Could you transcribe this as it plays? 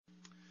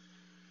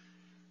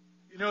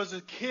You know, as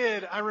a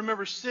kid, I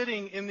remember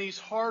sitting in these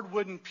hard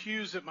wooden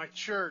pews at my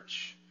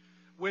church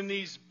when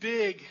these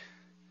big,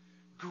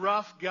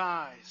 gruff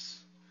guys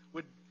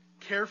would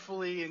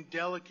carefully and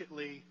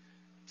delicately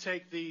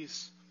take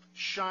these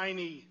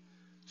shiny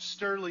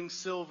sterling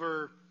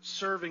silver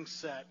serving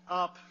set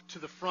up to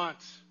the front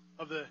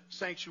of the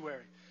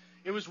sanctuary.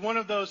 It was one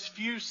of those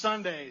few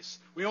Sundays.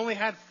 We only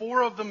had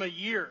 4 of them a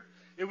year.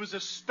 It was a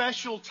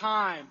special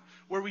time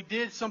where we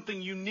did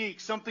something unique,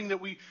 something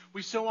that we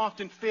so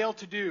often fail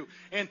to do.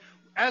 And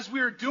as we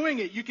were doing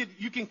it, you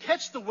can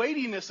catch the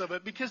weightiness of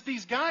it, because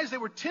these guys, they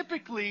were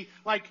typically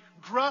like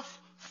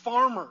gruff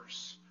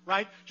farmers,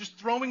 right? Just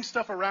throwing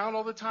stuff around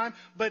all the time.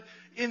 But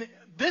in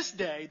this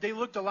day, they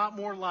looked a lot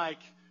more like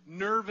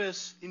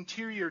nervous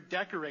interior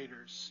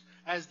decorators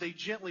as they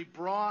gently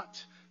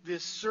brought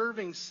this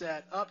serving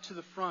set up to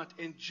the front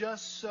and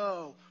just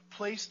so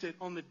placed it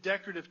on the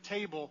decorative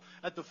table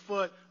at the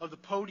foot of the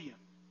podium.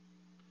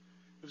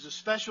 It was a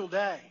special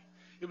day.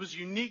 It was a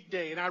unique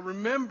day. And I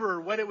remember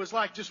what it was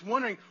like, just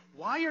wondering,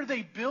 why are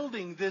they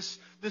building this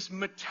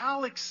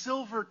metallic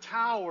silver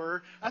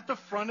tower at the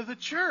front of the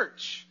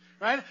church?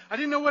 Right? I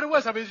didn't know what it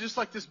was. I mean, it was just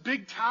like this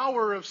big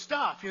tower of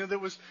stuff,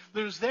 that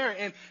was there.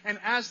 And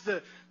as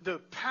the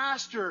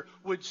pastor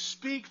would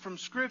speak from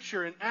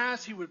Scripture and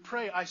as he would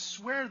pray, I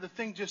swear the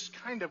thing just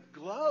kind of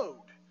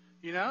glowed.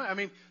 I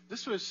mean,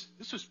 this was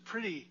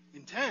pretty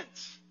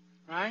intense,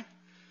 right?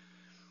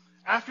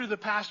 After the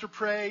pastor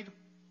prayed,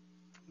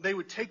 they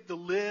would take the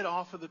lid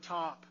off of the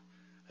top,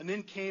 and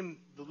then came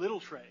the little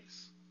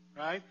trays,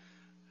 right?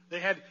 They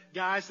had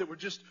guys that were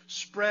just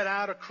spread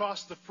out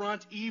across the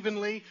front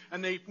evenly,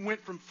 and they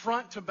went from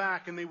front to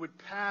back, and they would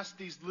pass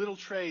these little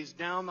trays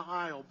down the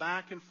aisle,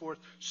 back and forth,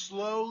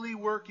 slowly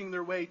working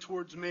their way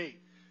towards me.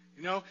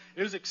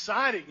 It was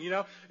exciting.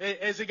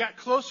 As it got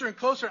closer and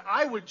closer,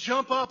 I would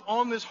jump up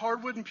on this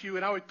hard wooden pew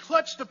and I would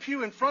clutch the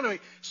pew in front of me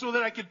so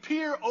that I could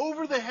peer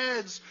over the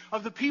heads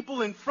of the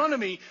people in front of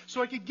me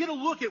so I could get a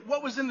look at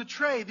what was in the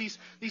tray. These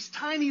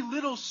tiny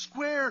little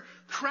square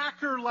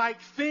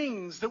cracker-like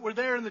things that were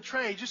there in the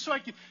tray, just so I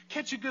could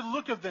catch a good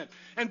look of them.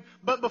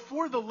 But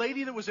before the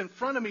lady that was in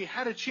front of me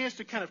had a chance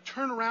to kind of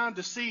turn around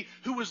to see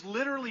who was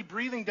literally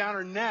breathing down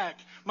her neck,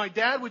 my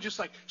dad would just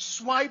like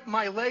swipe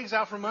my legs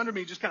out from under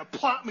me, just kind of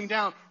plop me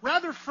down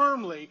rather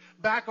firmly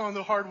back on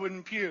the hard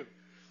wooden pew.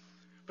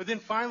 But then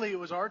finally it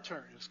was our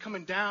turn. It was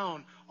coming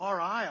down our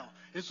aisle.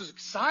 This was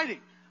exciting.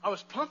 I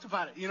was pumped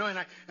about it,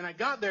 and I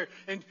got there,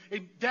 and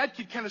Dad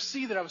could kind of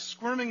see that I was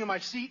squirming in my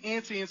seat,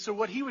 antsy, and so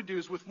what he would do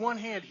is with one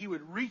hand he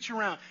would reach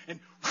around and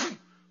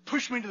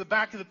push me to the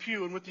back of the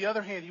pew, and with the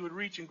other hand he would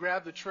reach and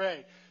grab the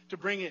tray to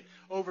bring it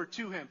over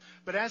to him.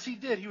 But as he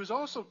did, he was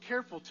also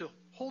careful to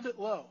hold it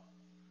low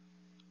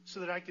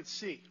so that I could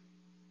see,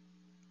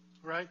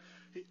 right?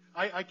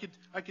 I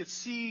could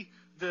see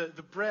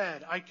the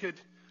bread. I could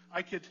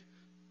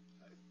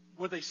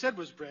what they said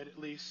was bread, at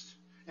least,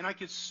 and I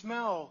could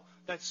smell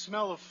that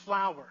smell of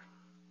flour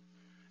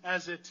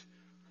as it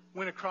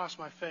went across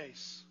my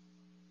face.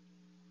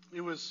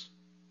 It was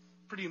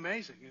pretty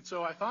amazing. And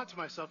so I thought to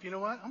myself, you know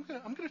what? I'm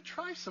gonna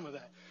try some of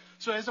that.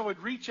 So as I would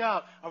reach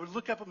out, I would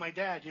look up at my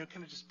dad,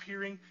 kind of just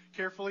peering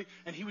carefully,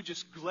 and he would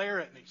just glare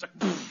at me. It's like,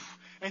 poof,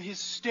 and his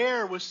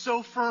stare was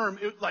so firm,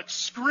 it like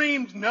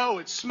screamed no.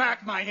 It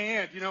smacked my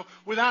hand,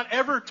 without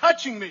ever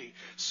touching me.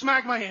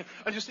 Smacked my hand.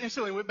 I just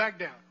instantly went back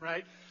down,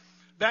 right?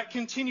 That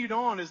continued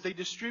on as they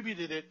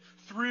distributed it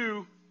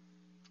through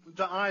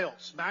the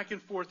aisles, back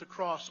and forth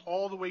across,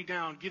 all the way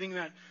down, getting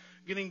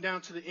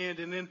down to the end.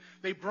 And then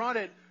they brought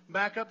it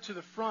back up to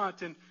the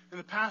front, and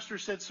the pastor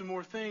said some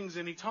more things,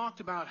 and he talked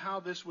about how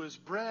this was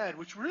bread,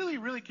 which really,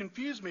 really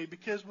confused me,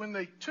 because when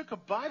they took a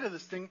bite of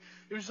this thing,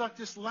 it was like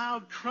this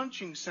loud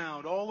crunching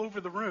sound all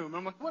over the room.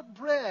 I'm like, what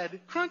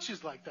bread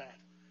crunches like that,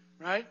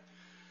 right?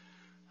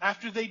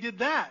 After they did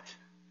that,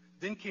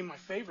 then came my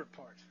favorite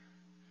part.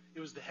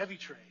 It was the heavy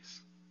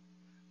trays.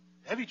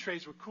 The heavy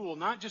trays were cool,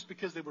 not just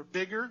because they were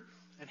bigger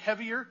and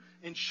heavier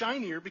and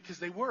shinier, because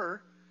they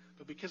were,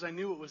 but because I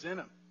knew what was in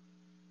them,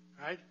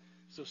 right?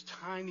 It's those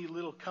tiny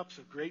little cups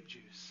of grape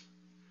juice.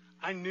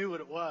 I knew what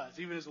it was,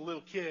 even as a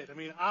little kid. I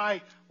mean,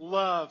 I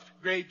loved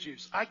grape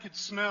juice. I could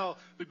smell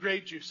the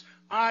grape juice.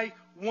 I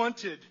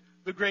wanted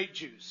the grape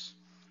juice,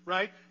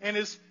 right? And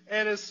as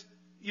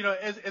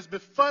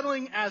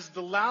befuddling as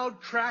the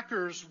loud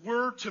crackers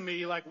were to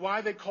me, like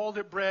why they called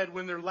it bread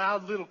when they're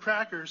loud little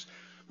crackers,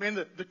 man,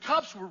 the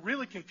cups were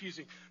really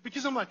confusing,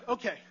 because I'm like,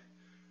 okay,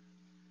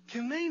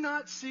 can they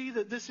not see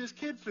that this is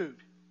kid food?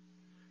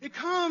 It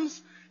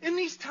comes in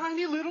these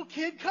tiny little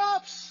kid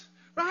cups,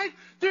 right?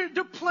 They're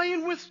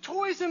playing with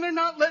toys and they're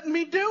not letting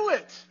me do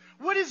it.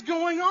 What is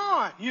going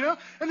on,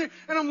 And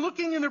I'm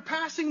looking and they're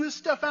passing this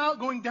stuff out,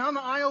 going down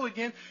the aisle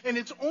again, and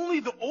it's only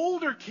the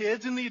older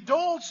kids and the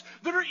adults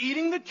that are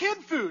eating the kid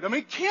food. I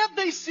mean, can't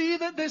they see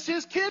that this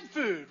is kid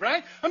food,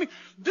 right? I mean,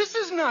 this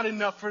is not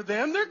enough for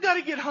them. They're going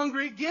to get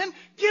hungry again.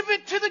 Give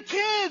it to the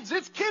kids.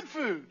 It's kid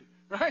food,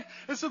 right?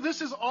 And so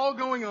this is all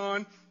going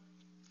on.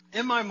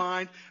 in my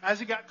mind,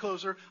 as it got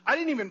closer, I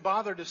didn't even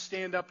bother to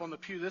stand up on the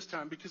pew this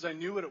time because I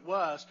knew what it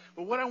was.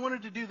 But what I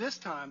wanted to do this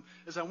time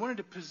is I wanted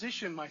to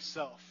position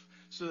myself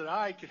so that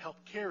I could help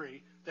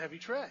carry the heavy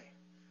tray.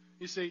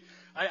 You see,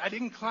 I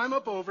didn't climb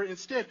up over.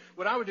 Instead,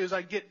 what I would do is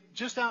I'd get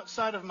just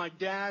outside of my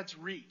dad's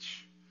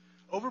reach,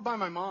 over by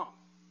my mom,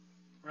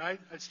 right?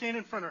 I'd stand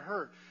in front of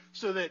her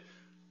so that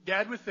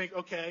Dad would think,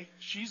 okay,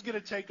 she's going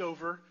to take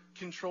over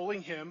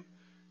controlling him,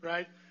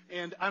 right?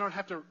 And I don't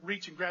have to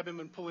reach and grab him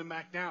and pull him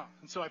back down.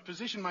 And so I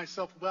positioned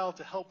myself well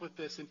to help with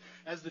this. And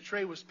as the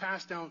tray was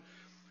passed down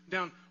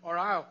our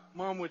aisle,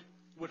 Mom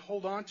would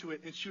hold on to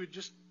it, and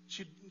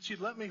she'd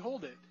let me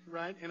hold it,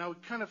 right? And I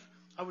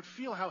would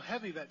feel how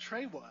heavy that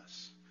tray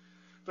was.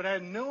 But I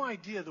had no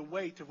idea the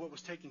weight of what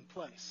was taking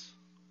place.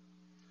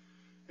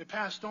 It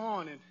passed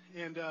on,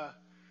 and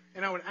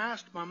I would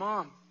ask my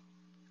mom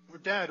or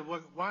Dad,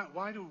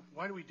 why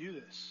do we do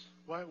this?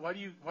 Why do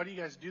you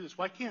guys do this?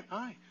 Why can't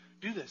I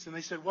do this? And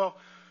they said, well,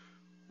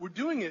 we're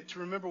doing it to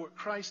remember what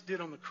Christ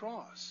did on the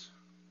cross.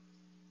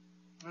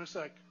 And I was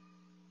like,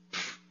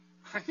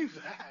 I knew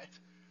that.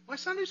 My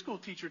Sunday school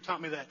teacher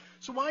taught me that.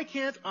 So why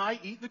can't I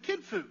eat the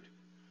kid food?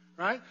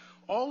 Right?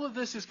 All of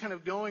this is kind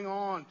of going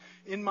on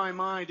in my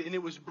mind, and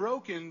it was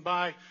broken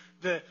by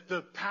the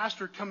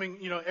pastor coming,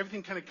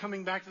 everything kind of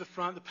coming back to the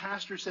front. The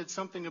pastor said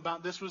something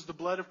about this was the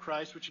blood of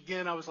Christ, which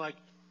again, I was like,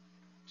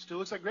 still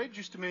looks like grape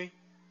juice to me.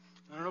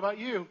 I don't know about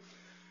you.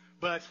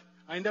 But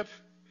I ended up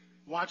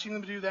watching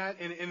them do that,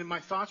 and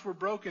my thoughts were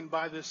broken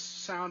by this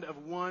sound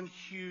of one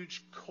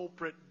huge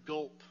culprit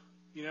gulp.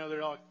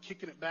 They're all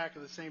kicking it back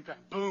at the same time.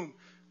 Boom,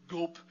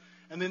 gulp.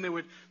 And then there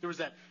was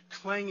that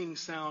clanging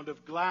sound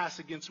of glass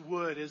against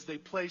wood as they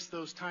placed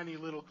those tiny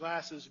little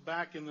glasses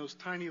back in those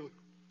tiny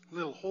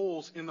little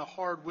holes in the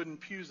hard wooden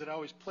pews that I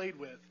always played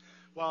with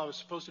while I was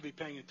supposed to be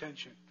paying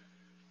attention.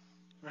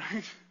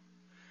 Right?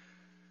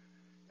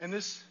 And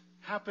this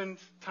happened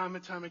time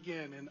and time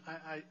again, and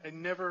I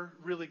never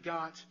really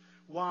got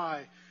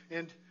why.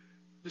 And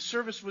the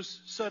service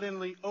was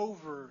suddenly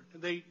over.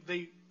 They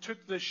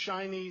took the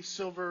shiny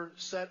silver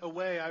set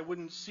away. I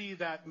wouldn't see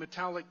that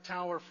metallic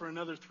tower for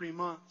another 3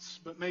 months,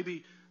 but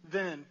maybe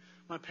then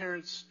my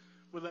parents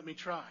would let me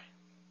try.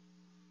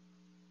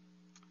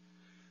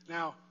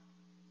 Now,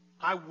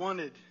 I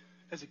wanted,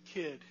 as a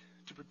kid,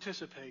 to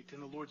participate in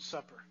the Lord's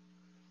Supper,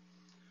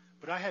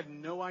 but I had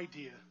no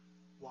idea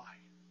why.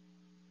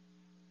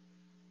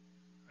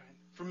 Right?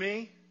 For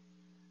me,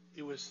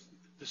 it was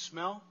the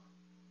smell.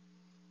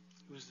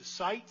 It was the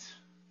sight.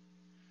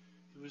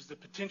 It was the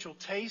potential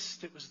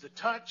taste. It was the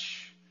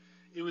touch.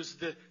 It was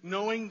the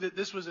knowing that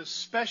this was a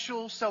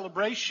special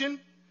celebration,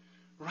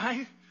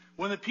 right?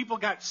 One that people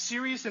got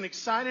serious and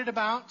excited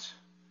about.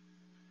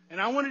 And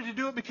I wanted to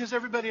do it because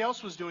everybody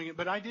else was doing it,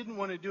 but I didn't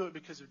want to do it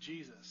because of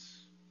Jesus.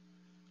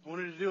 I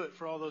wanted to do it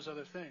for all those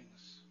other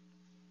things.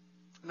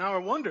 Now I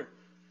wonder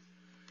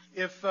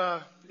if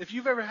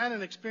you've ever had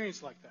an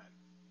experience like that.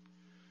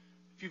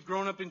 If you've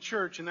grown up in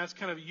church, and that's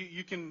kind of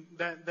you can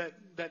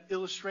that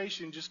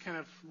illustration just kind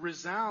of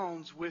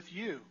resounds with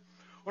you.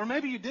 Or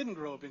maybe you didn't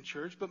grow up in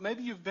church, but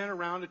maybe you've been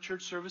around a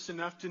church service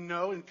enough to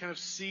know and kind of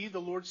see the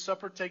Lord's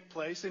Supper take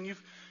place, and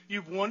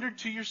you've wondered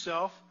to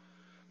yourself,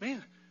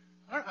 man,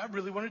 I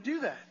really want to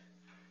do that.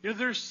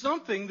 There's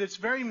something that's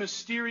very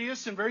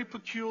mysterious and very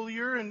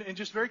peculiar and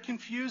just very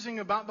confusing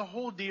about the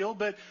whole deal,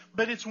 but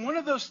it's one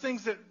of those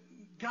things that,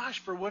 gosh,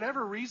 for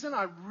whatever reason,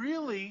 I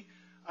really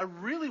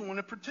want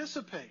to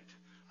participate.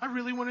 I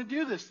really want to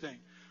do this thing.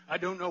 I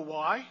don't know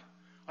why.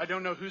 I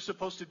don't know who's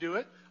supposed to do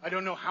it. I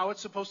don't know how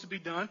it's supposed to be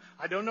done.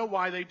 I don't know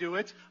why they do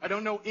it. I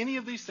don't know any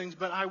of these things,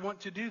 but I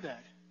want to do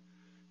that.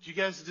 Do you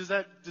guys, does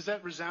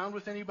that resound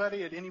with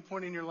anybody at any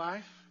point in your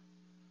life?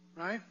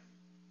 Right?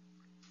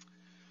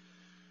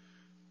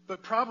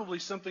 But probably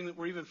something that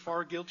we're even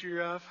far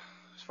guiltier of,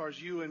 as far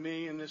as you and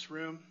me in this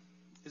room,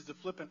 is the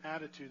flippant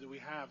attitude that we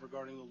have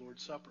regarding the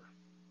Lord's Supper.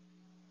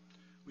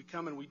 We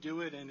come and we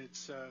do it, and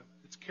it's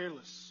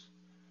careless.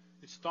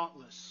 It's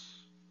thoughtless.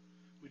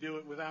 We do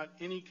it without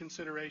any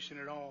consideration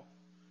at all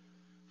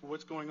for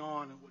what's going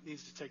on and what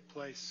needs to take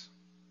place.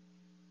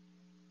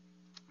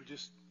 We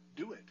just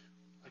do it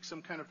like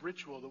some kind of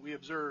ritual that we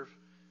observe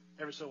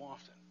every so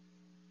often.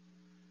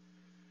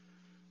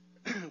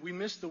 We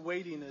miss the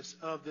weightiness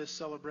of this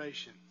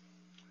celebration.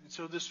 And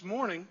so this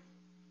morning,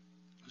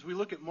 as we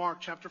look at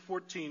Mark chapter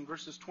 14,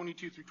 verses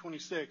 22 through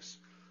 26,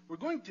 we're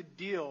going to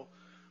deal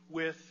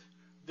with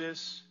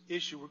this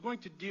issue. We're going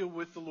to deal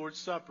with the Lord's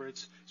Supper.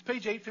 It's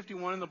page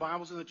 851 in the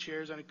Bibles in the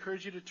chairs. I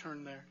encourage you to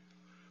turn there.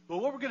 But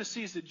what we're going to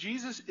see is that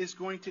Jesus is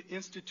going to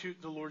institute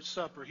the Lord's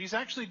Supper. He's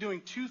actually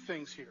doing two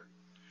things here.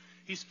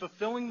 He's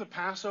fulfilling the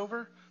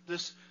Passover,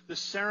 this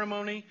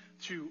ceremony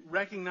to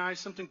recognize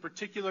something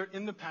particular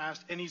in the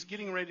past, and he's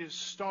getting ready to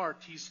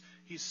start. He's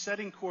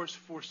setting course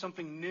for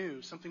something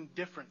new, something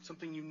different,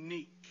 something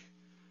unique.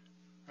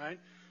 Right?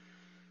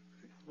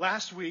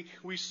 Last week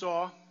we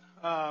saw,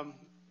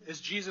 as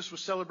Jesus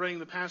was celebrating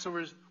the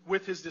Passover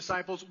with his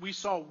disciples, we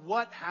saw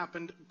what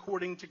happened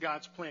according to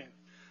God's plan.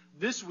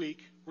 This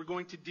week, we're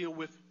going to deal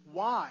with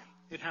why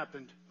it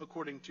happened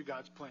according to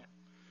God's plan.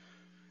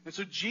 And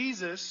so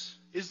Jesus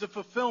is the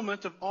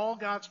fulfillment of all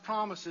God's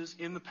promises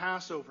in the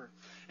Passover.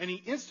 And he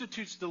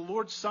institutes the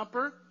Lord's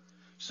Supper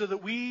so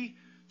that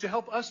to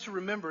help us to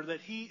remember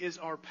that he is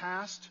our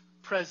past,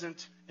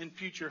 present, and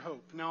future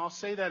hope. Now I'll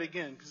say that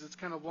again because it's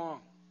kind of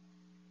long.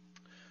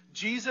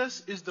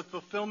 Jesus is the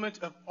fulfillment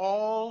of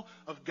all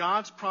of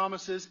God's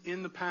promises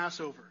in the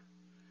Passover.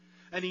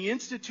 And he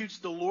institutes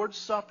the Lord's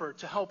Supper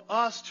to help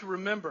us to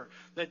remember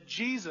that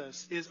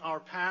Jesus is our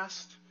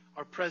past,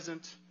 our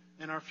present,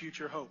 and our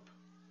future hope.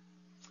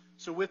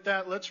 So with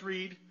that, let's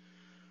read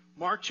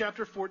Mark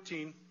chapter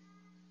 14,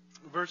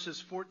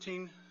 verses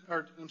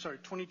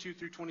 22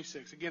 through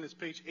 26. Again, it's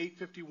page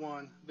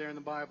 851 there in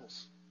the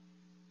Bibles.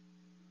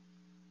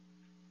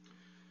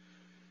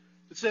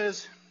 It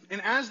says,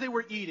 "And as they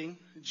were eating,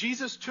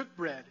 Jesus took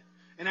bread,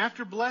 and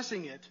after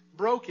blessing it,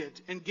 broke it,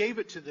 and gave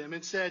it to them,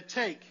 and said,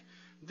 'Take,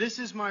 this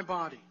is my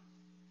body.'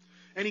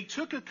 And he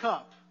took a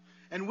cup,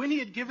 and when he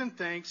had given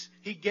thanks,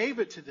 he gave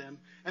it to them,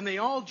 and they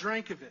all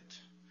drank of it.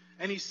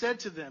 And he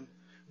said to them,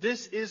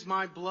 'This is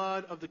my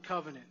blood of the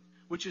covenant,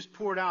 which is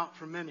poured out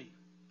for many.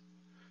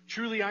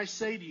 Truly I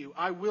say to you,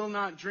 I will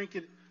not drink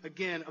it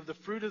again of the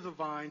fruit of the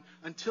vine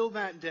until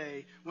that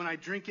day when I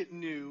drink it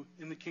new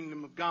in the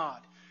kingdom of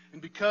God.'"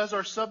 And because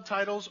our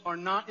subtitles are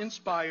not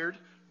inspired,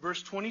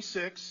 verse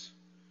 26,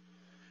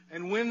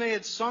 "And when they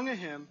had sung a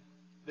hymn,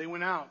 they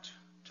went out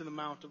to the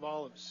Mount of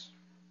Olives."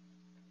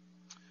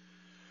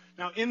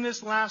 Now, in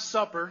this Last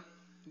Supper,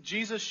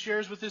 Jesus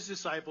shares with his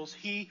disciples,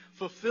 he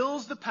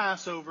fulfills the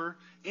Passover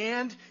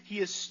and he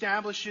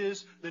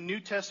establishes the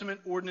New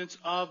Testament ordinance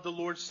of the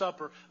Lord's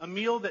Supper, a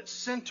meal that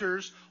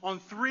centers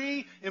on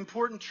three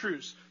important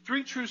truths,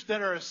 three truths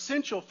that are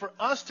essential for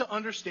us to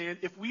understand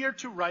if we are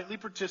to rightly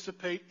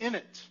participate in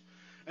it.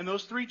 And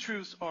those three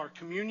truths are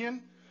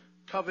communion,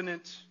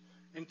 covenant,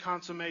 and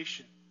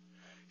consummation.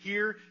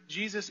 Here,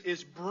 Jesus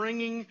is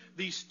bringing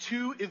these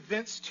two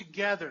events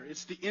together.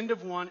 It's the end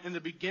of one and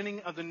the beginning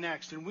of the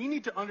next. And we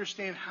need to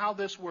understand how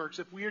this works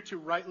if we are to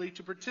rightly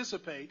to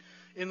participate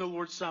in the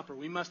Lord's Supper.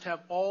 We must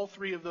have all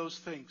three of those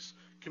things: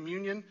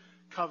 communion,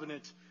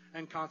 covenant,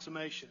 and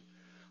consummation.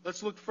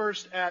 Let's look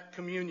first at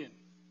communion.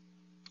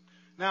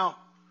 Now,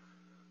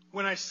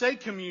 when I say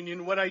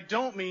communion, what I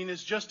don't mean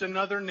is just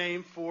another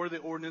name for the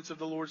ordinance of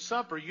the Lord's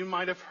Supper. You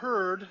might have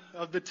heard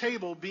of the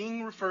table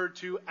being referred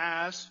to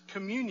as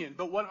communion.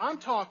 But what I'm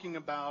talking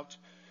about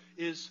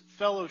is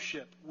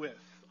fellowship with.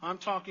 I'm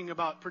talking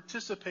about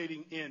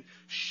participating in,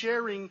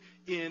 sharing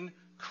in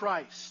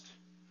Christ.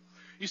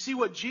 You see,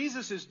 what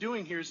Jesus is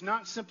doing here is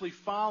not simply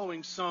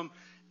following some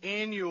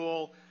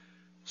annual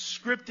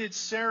scripted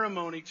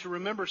ceremony to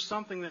remember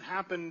something that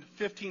happened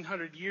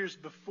 1,500 years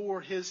before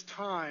his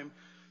time,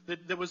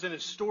 that was an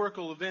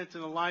historical event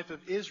in the life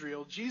of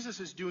Israel.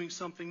 Jesus is doing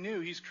something new.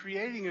 He's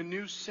creating a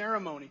new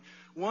ceremony,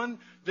 one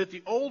that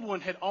the old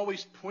one had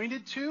always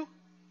pointed to,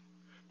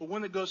 but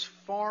one that goes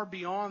far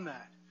beyond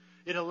that.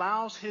 It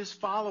allows his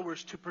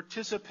followers to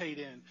participate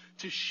in,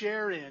 to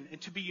share in, and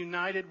to be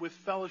united with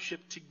fellowship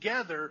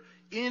together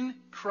in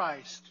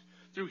Christ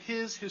through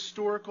his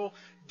historical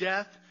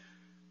death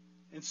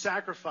and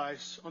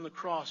sacrifice on the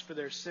cross for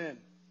their sin.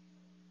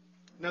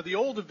 Now, the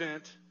old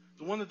event,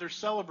 the one that they're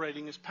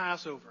celebrating, is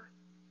Passover.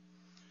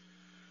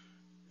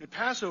 And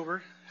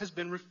Passover has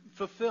been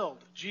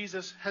fulfilled.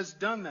 Jesus has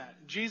done that.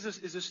 Jesus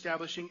is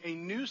establishing a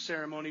new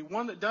ceremony,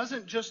 one that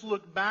doesn't just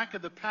look back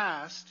at the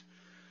past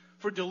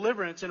for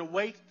deliverance and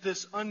await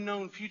this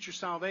unknown future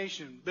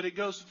salvation, but it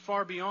goes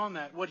far beyond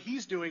that. What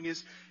he's doing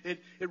is it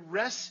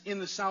rests in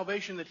the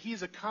salvation that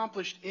he's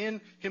accomplished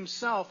in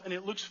himself, and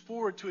it looks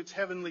forward to its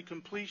heavenly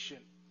completion.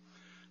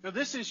 Now,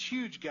 this is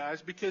huge,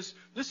 guys, because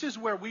this is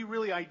where we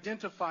really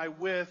identify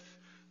with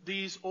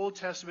these Old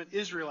Testament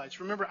Israelites.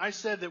 Remember, I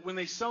said that when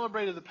they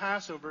celebrated the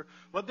Passover,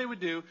 what they would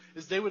do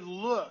is they would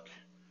look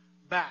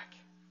back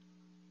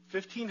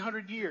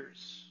 1,500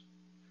 years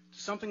to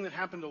something that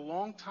happened a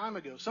long time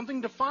ago,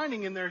 something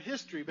defining in their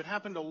history, but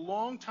happened a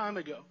long time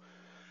ago.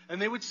 And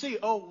they would see,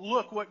 oh,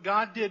 look what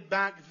God did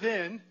back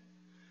then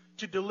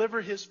to deliver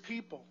his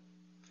people.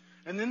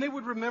 And then they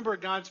would remember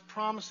God's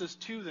promises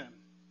to them.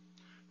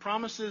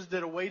 Promises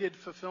that awaited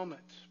fulfillment.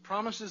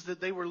 Promises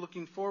that they were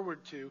looking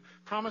forward to.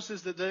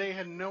 Promises that they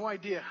had no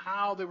idea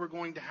how they were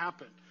going to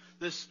happen.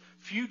 This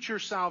future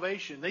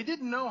salvation. They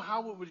didn't know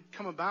how it would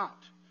come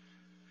about.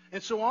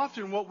 And so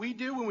often what we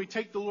do when we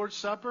take the Lord's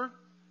Supper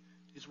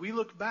is we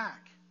look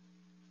back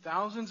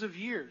thousands of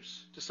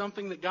years to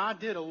something that God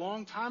did a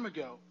long time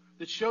ago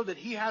that showed that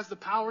he has the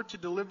power to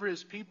deliver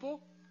his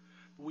people.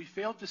 But we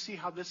fail to see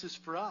how this is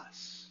for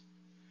us.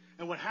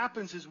 And what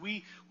happens is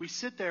we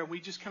sit there and we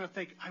just kind of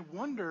think, I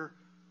wonder,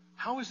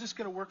 how is this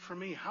going to work for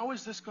me? How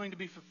is this going to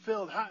be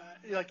fulfilled?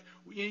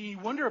 You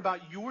wonder about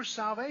your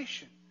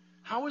salvation.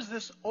 How is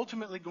this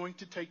ultimately going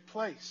to take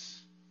place?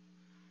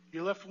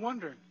 You're left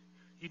wondering.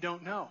 You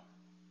don't know.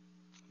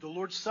 The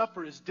Lord's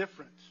Supper is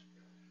different.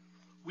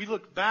 We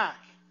look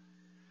back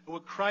at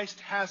what Christ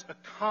has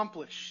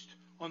accomplished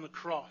on the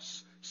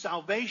cross.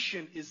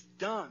 Salvation is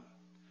done.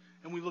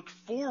 And we look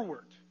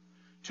forward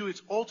to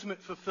its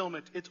ultimate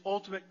fulfillment, its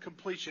ultimate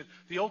completion,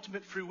 the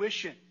ultimate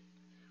fruition,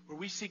 where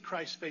we see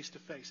Christ face to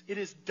face. It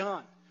is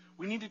done.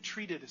 We need to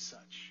treat it as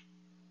such.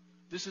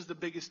 This is the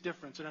biggest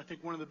difference, and I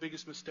think one of the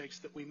biggest mistakes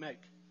that we make.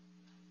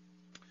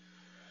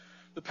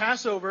 The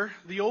Passover,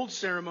 the old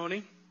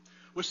ceremony,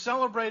 was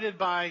celebrated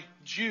by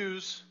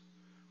Jews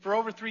for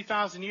over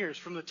 3,000 years.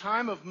 From the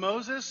time of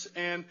Moses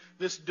and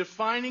this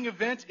defining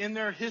event in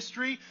their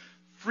history,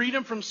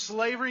 freedom from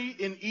slavery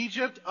in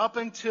Egypt, up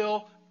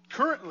until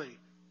currently.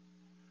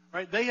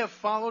 Right? They have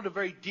followed a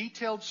very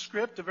detailed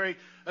script,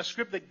 a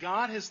script that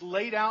God has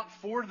laid out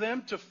for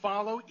them to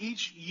follow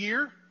each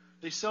year.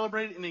 They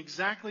celebrate it in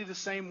exactly the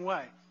same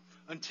way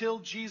until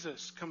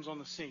Jesus comes on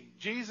the scene.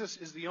 Jesus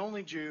is the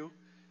only Jew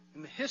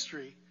in the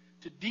history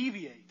to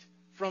deviate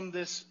from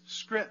this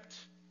script.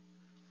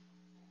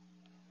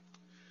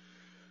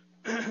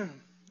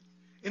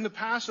 In the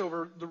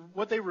Passover,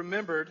 what they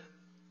remembered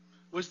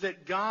was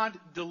that God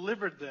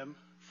delivered them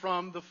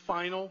from the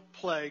final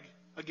plague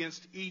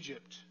against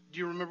Egypt. Do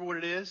you remember what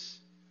it is?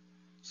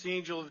 It's the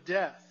angel of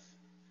death.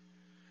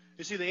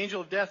 You see, the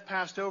angel of death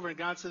passed over, and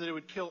God said that it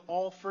would kill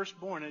all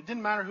firstborn. And it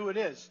didn't matter who it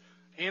is.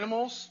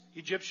 Animals,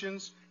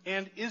 Egyptians,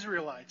 and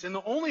Israelites. And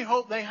the only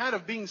hope they had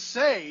of being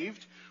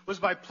saved was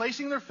by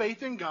placing their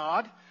faith in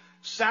God,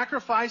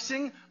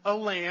 sacrificing a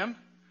lamb,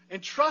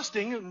 and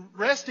trusting and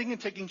resting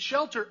and taking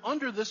shelter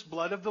under this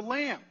blood of the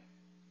lamb.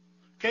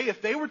 Okay,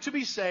 if they were to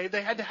be saved,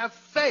 they had to have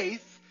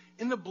faith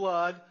in the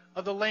blood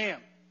of the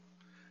lamb.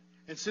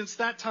 And since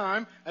that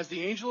time, as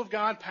the angel of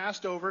God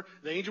passed over,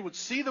 the angel would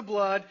see the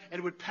blood and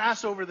it would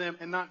pass over them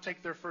and not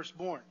take their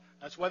firstborn.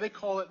 That's why they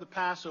call it the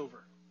Passover.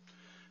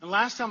 And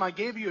last time I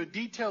gave you a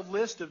detailed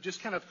list of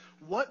just kind of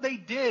what they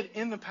did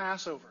in the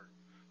Passover.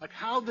 Like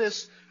how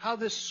this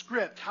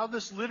script, how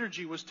this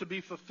liturgy was to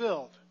be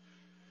fulfilled.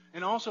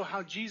 And also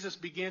how Jesus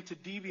began to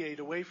deviate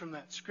away from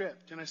that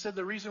script. And I said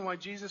the reason why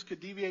Jesus could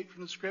deviate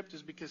from the script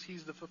is because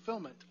he's the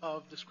fulfillment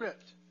of the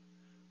script.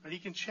 And he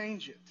can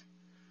change it.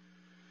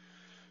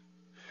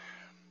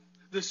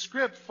 The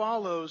script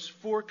follows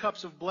 4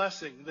 cups of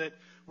blessing that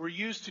were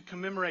used to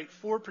commemorate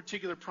 4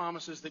 particular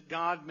promises that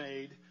God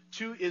made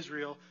to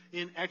Israel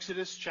in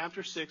Exodus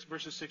chapter 6,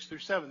 verses 6 through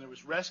 7. There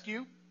was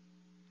rescue,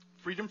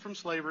 freedom from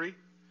slavery,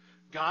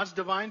 God's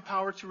divine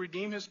power to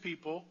redeem his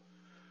people,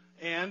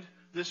 and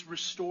this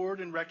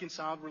restored and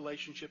reconciled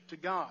relationship to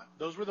God.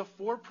 Those were the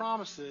 4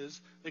 promises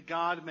that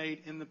God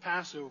made in the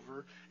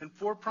Passover, and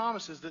 4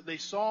 promises that they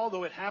saw,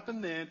 though it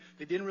happened then,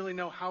 they didn't really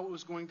know how it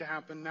was going to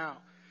happen now.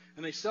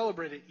 And they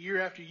celebrate it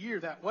year after year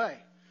that way.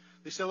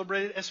 They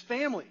celebrate it as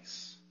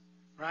families,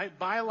 right?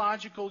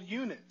 Biological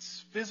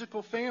units,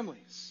 physical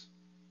families.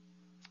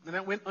 And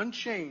that went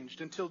unchanged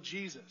until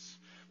Jesus.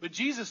 But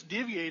Jesus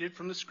deviated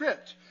from the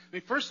script. I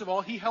mean, first of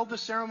all, he held the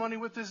ceremony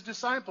with his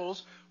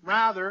disciples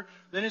rather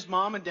than his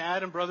mom and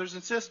dad and brothers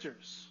and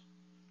sisters.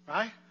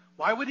 Right?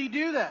 Why would he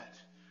do that?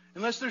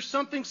 Unless there's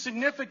something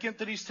significant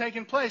that he's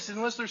taken place.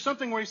 Unless there's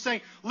something where he's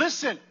saying,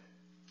 listen,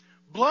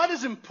 blood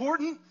is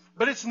important,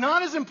 but it's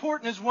not as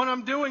important as what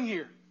I'm doing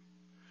here.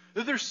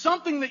 That there's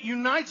something that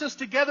unites us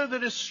together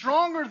that is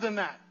stronger than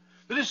that.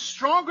 That is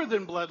stronger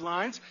than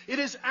bloodlines. It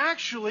is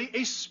actually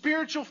a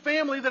spiritual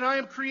family that I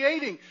am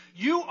creating.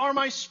 You are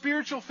my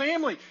spiritual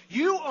family.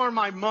 You are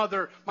my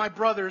mother, my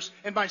brothers,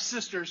 and my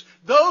sisters.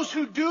 Those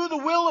who do the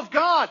will of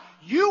God.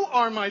 You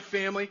are my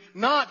family,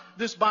 not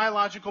this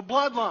biological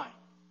bloodline.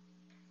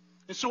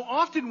 And so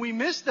often we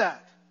miss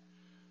that.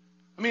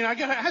 I mean, I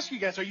got to ask you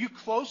guys, are you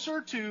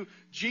closer to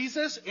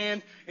Jesus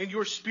and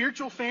your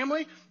spiritual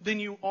family than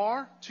you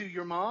are to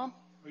your mom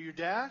or your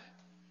dad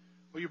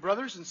or your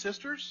brothers and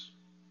sisters?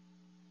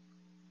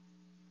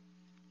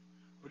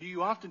 Or do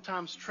you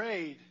oftentimes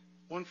trade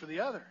one for the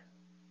other?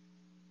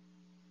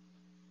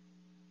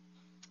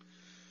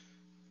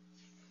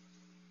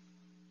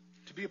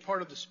 To be a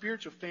part of the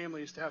spiritual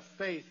family is to have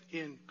faith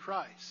in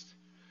Christ.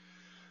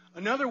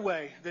 Another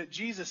way that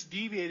Jesus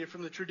deviated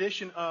from the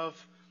tradition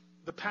of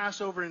the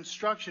Passover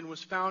instruction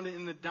was found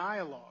in the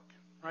dialogue.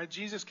 Right?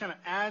 Jesus kind of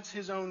adds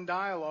his own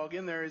dialogue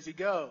in there as he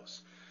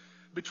goes.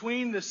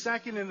 Between the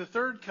second and the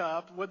third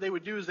cup, what they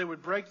would do is they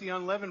would break the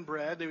unleavened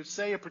bread. They would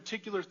say a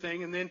particular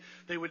thing, and then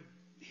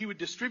he would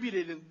distribute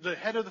it. And the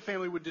head of the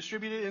family would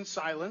distribute it in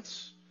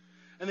silence.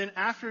 And then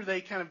after they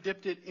kind of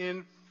dipped it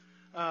in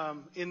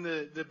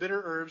the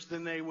bitter herbs,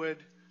 then they would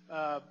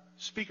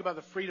speak about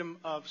the freedom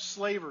of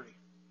slavery.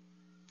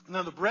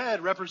 Now, the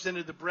bread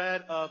represented the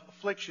bread of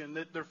affliction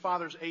that their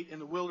fathers ate in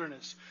the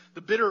wilderness.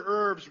 The bitter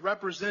herbs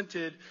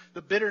represented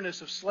the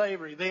bitterness of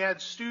slavery. They had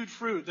stewed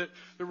fruit that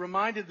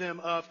reminded them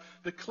of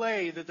the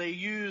clay that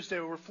they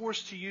were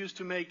forced to use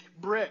to make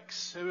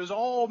bricks. It was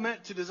all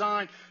meant to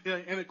design,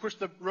 and of course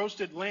the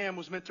roasted lamb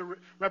was meant to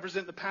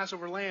represent the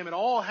Passover lamb. It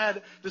all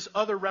had this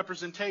other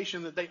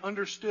representation that they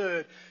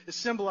understood. It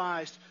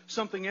symbolized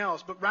something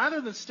else. But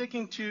rather than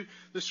sticking to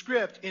the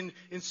script in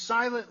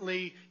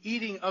silently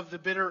eating of the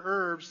bitter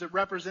herbs that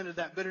represented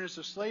that bitterness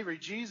of slavery,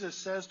 Jesus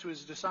says to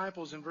his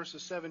disciples in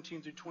verses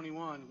 17 through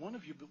 21, one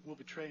of you will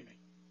betray me.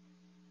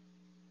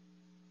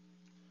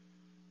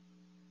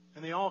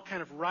 And they all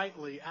kind of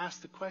rightly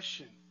ask the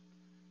question,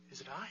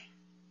 is it I?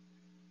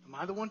 Am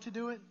I the one to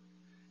do it?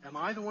 Am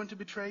I the one to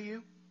betray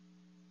you?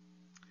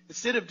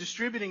 Instead of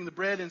distributing the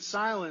bread in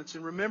silence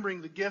and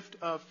remembering the gift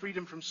of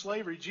freedom from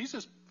slavery,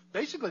 Jesus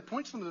basically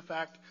points them to the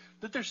fact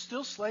that they're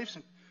still slaves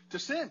to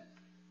sin.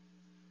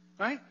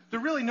 Right? They're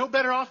really no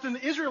better off than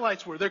the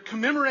Israelites were. They're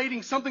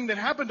commemorating something that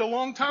happened a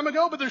long time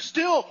ago, but they're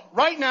still,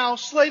 right now,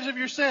 slaves of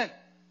your sin.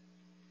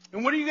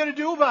 And what are you going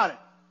to do about it?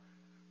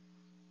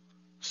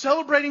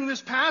 Celebrating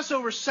this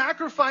Passover,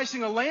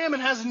 sacrificing a lamb,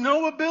 and has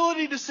no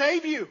ability to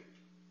save you.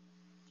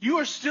 You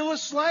are still a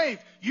slave.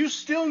 You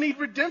still need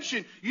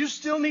redemption. You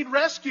still need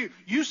rescue.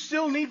 You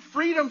still need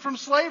freedom from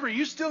slavery.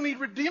 You still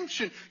need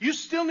redemption. You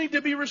still need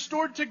to be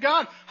restored to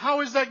God. How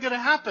is that going to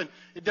happen?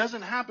 It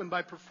doesn't happen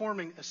by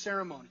performing a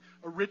ceremony,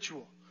 a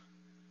ritual.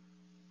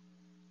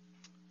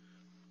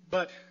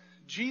 But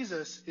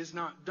Jesus is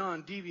not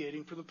done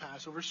deviating from the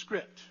Passover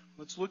script.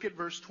 Let's look at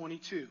verse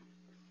 22.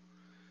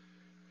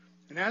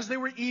 And as they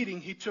were eating,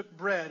 he took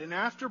bread, and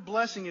after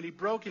blessing it, he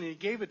broke it, and he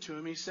gave it to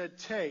him. He said,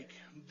 "Take,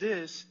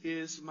 this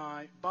is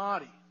my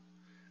body."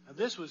 Now,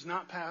 this was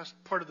not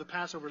part of the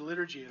Passover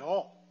liturgy at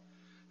all.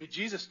 I mean,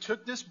 Jesus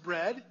took this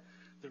bread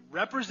that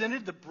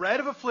represented the bread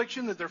of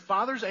affliction that their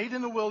fathers ate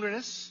in the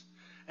wilderness,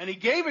 and he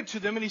gave it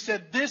to them, and he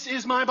said, "This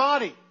is my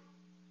body.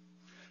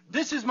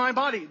 This is my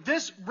body.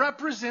 This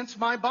represents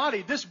my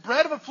body. This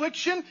bread of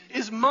affliction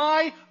is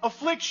my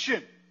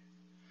affliction.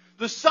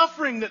 The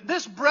suffering that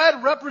this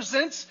bread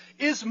represents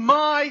is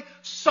my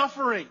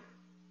suffering."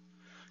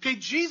 Okay,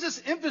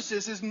 Jesus'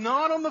 emphasis is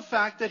not on the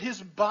fact that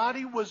his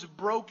body was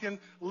broken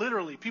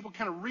literally. People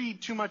kind of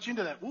read too much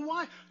into that. Well,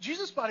 why?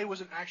 Jesus' body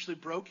wasn't actually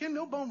broken.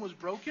 No bone was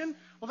broken.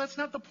 Well, that's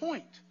not the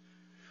point.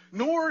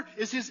 Nor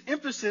is his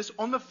emphasis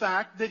on the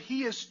fact that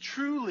he is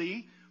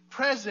truly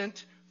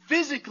present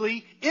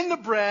physically in the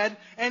bread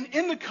and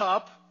in the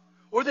cup,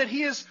 or that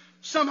he is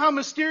somehow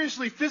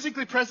mysteriously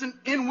physically present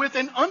in, with,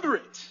 and under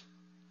it.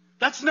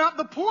 That's not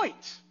the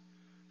point.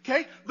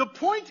 Okay? The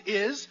point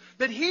is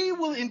that he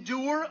will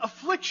endure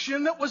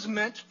affliction that was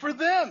meant for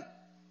them.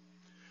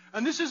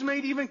 And this is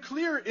made even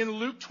clearer in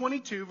Luke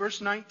 22, verse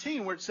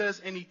 19, where it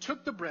says, "And he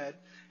took the bread,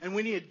 and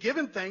when he had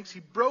given thanks, he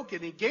broke it,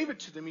 and he gave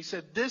it to them. He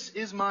said, 'This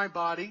is my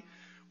body,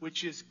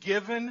 which is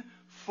given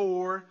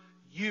for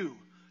you.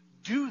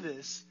 Do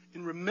this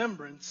in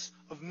remembrance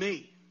of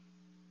me.'"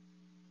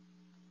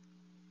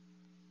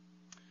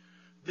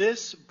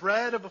 This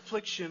bread of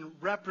affliction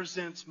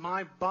represents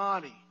my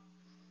body,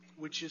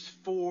 which is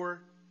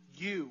for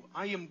you.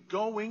 I am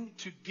going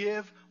to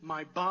give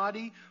my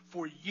body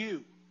for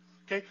you.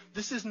 Okay?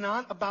 This is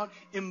not about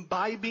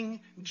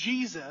imbibing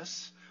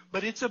Jesus,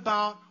 but it's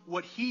about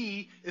what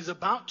he is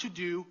about to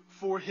do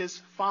for his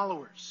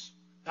followers.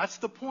 That's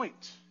the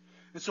point.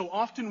 And so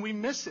often we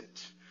miss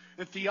it.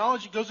 And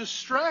theology goes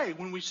astray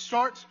when we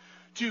start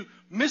to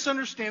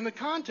misunderstand the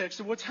context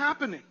of what's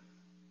happening.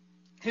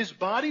 His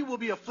body will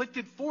be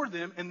afflicted for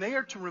them, and they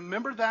are to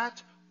remember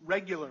that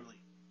regularly.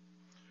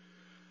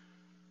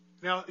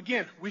 Now,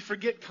 again, we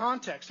forget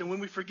context, and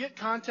when we forget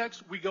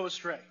context, we go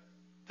astray.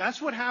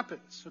 That's what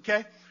happens,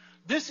 okay?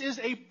 This is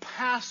a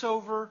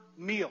Passover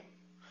meal.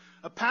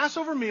 A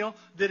Passover meal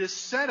that is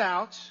set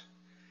out,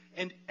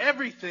 and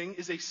everything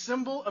is a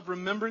symbol of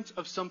remembrance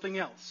of something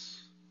else.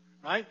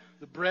 Right?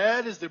 The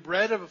bread is the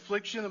bread of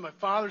affliction that my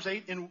fathers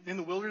ate in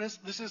the wilderness.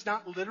 This is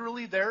not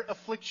literally their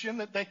affliction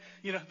that they,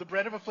 the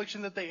bread of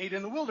affliction that they ate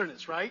in the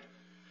wilderness, right?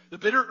 The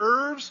bitter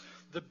herbs,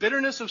 the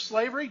bitterness of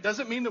slavery,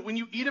 doesn't mean that when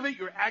you eat of it,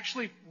 you're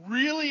actually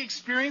really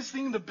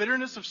experiencing the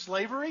bitterness of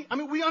slavery. I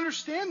mean, we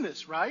understand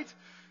this, right?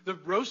 The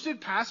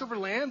roasted Passover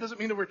lamb doesn't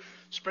mean that we're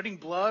spreading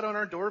blood on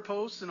our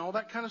doorposts and all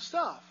that kind of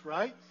stuff,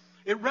 right?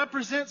 It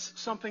represents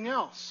something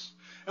else.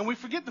 And we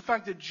forget the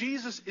fact that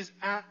Jesus is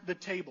at the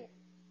table.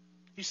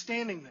 He's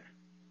standing there.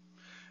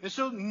 And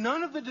so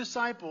none of the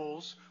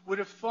disciples would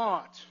have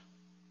thought,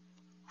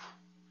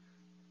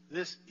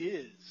 this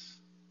is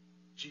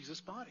Jesus'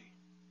 body.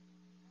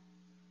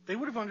 They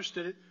would have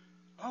understood it.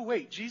 Oh,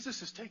 wait,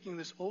 Jesus is taking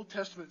this Old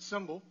Testament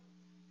symbol,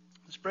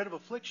 this bread of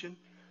affliction,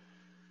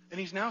 and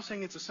he's now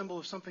saying it's a symbol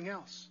of something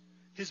else.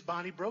 His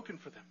body broken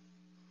for them.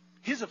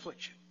 His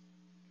affliction.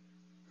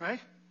 Right?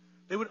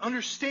 They would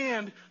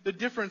understand the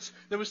difference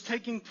that was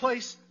taking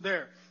place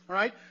there. All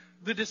right?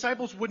 The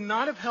disciples would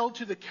not have held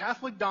to the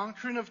Catholic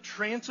doctrine of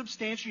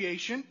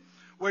transubstantiation,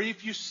 where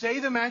if you say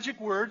the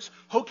magic words,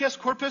 hocus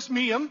corpus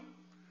meum,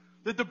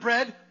 that the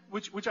bread,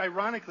 which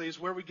ironically is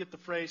where we get the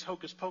phrase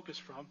hocus pocus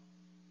from,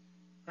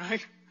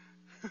 right?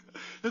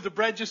 That the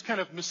bread just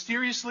kind of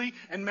mysteriously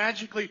and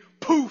magically,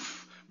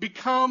 poof,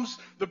 becomes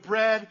the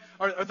bread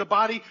or the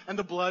body and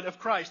the blood of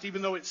Christ.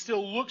 Even though it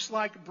still looks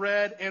like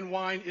bread and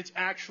wine, it's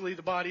actually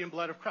the body and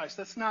blood of Christ.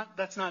 That's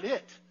not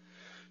it.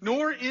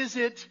 Nor is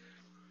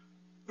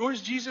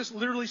Jesus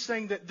literally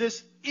saying that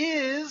this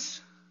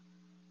is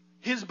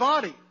his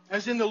body,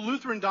 as in the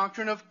Lutheran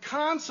doctrine of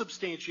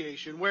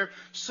consubstantiation, where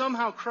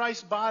somehow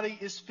Christ's body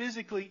is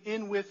physically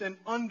in, with, and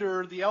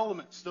under the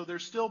elements. Though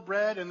there's still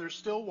bread and there's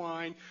still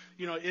wine,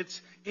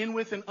 it's in,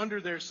 with, and under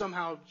there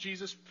somehow.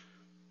 Jesus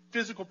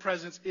physical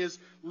presence is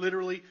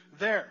literally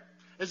there.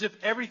 As if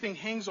everything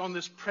hangs on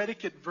this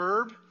predicate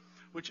verb,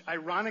 which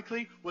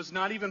ironically was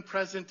not even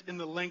present in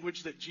the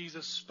language that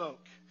Jesus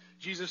spoke.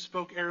 Jesus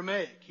spoke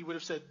Aramaic. He would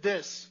have said,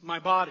 this, my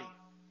body.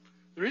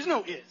 There is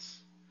no is.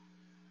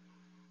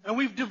 And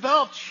we've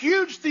developed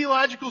huge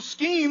theological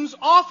schemes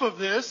off of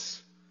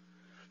this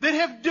that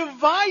have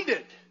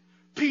divided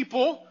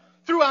people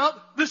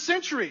throughout the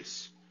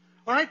centuries.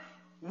 All right?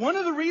 One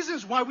of the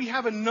reasons why we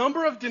have a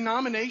number of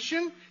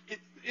denominations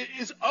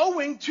is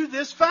owing to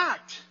this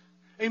fact.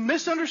 A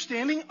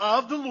misunderstanding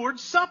of the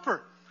Lord's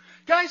Supper.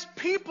 Guys,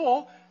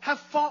 people have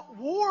fought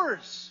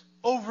wars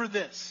over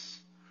this.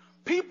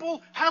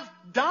 People have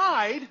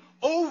died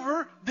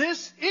over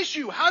this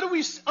issue. How do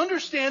we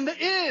understand the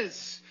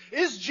is?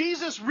 Is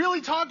Jesus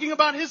really talking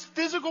about his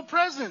physical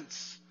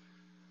presence?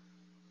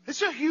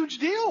 It's a huge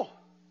deal.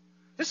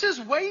 This is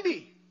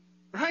weighty,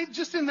 right?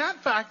 Just in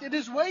that fact, it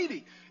is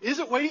weighty. Is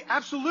it weighty?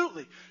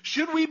 Absolutely.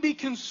 Should we be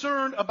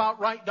concerned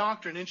about right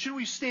doctrine? And should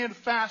we stand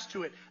fast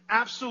to it?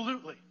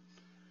 Absolutely.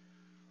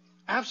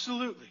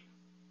 Absolutely.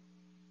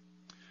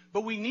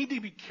 But we need to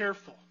be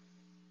careful.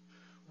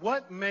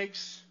 What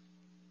makes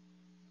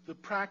the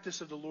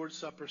practice of the Lord's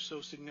Supper so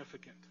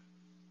significant?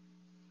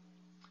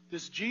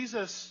 Does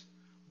Jesus'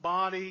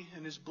 body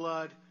and his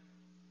blood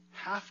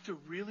have to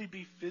really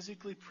be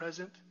physically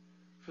present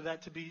for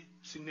that to be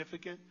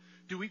significant?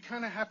 Do we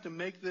kind of have to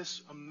make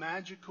this a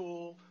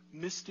magical,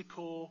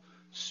 mystical,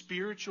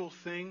 spiritual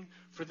thing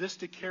for this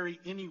to carry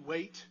any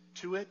weight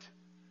to it?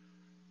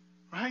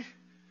 Right?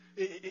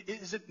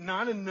 Is it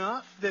not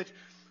enough that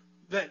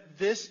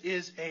this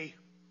is a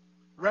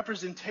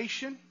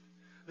representation,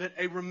 that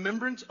a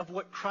remembrance of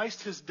what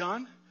Christ has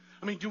done?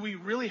 I mean, do we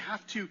really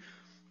have to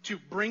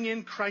bring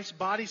in Christ's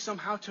body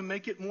somehow to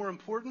make it more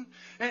important?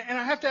 And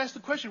I have to ask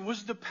the question,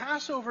 was the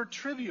Passover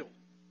trivial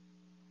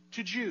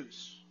to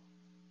Jews?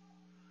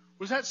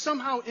 Was that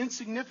somehow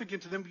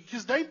insignificant to them?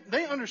 Because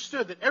they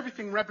understood that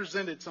everything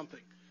represented something.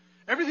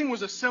 Everything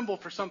was a symbol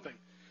for something.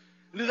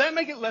 And does that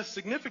make it less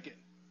significant?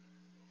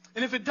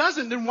 And if it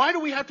doesn't, then why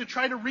do we have to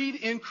try to read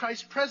in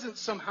Christ's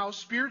presence somehow,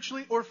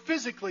 spiritually or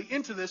physically,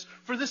 into this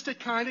for this to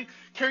kind of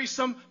carry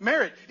some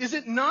merit? Is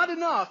it not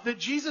enough that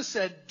Jesus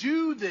said,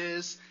 do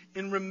this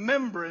in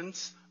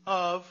remembrance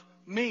of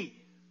me?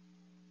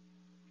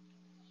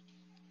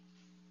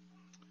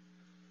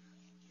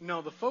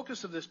 No, the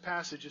focus of this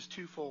passage is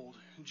twofold.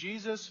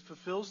 Jesus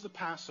fulfills the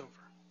Passover.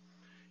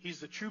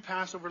 He's the true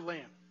Passover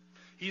lamb.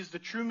 He is the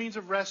true means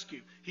of rescue.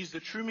 He's the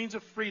true means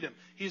of freedom.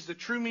 He's the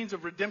true means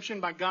of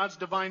redemption by God's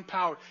divine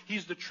power.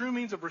 He's the true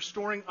means of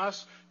restoring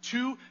us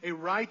to a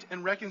right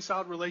and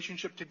reconciled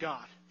relationship to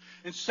God.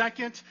 And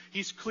second,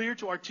 he's clear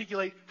to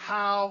articulate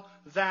how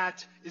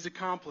that is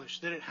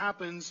accomplished. That it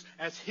happens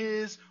as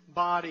his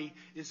body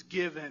is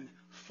given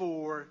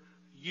for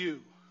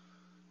you.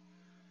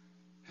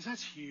 Because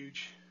that's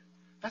huge.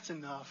 That's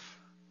enough.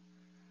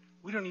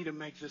 We don't need to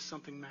make this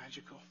something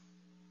magical.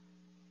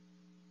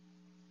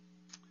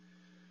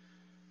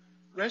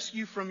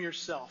 Rescue from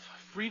yourself,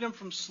 freedom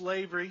from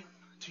slavery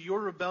to your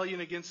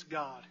rebellion against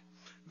God.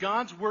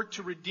 God's work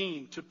to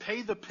redeem, to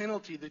pay the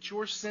penalty that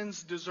your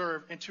sins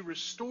deserve, and to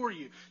restore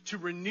you, to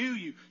renew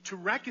you, to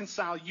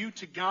reconcile you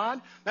to God,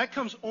 that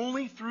comes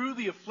only through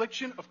the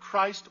affliction of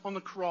Christ on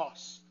the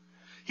cross.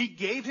 He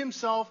gave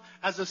himself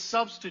as a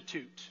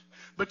substitute.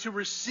 But to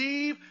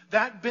receive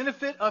that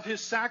benefit of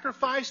his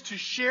sacrifice, to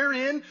share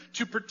in,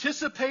 to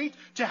participate,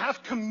 to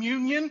have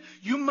communion,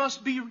 you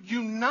must be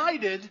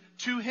united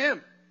to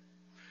him.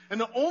 And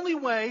the only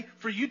way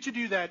for you to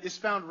do that is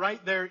found right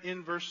there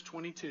in verse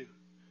 22.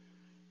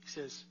 He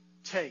says,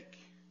 take,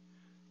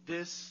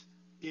 this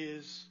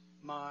is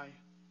my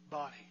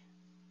body.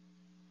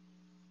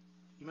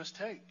 You must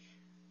take.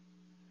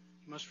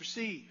 You must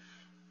receive.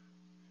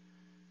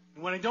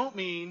 And what I don't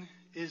mean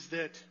is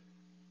that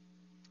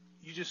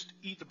you just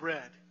eat the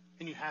bread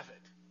and you have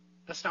it.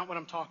 That's not what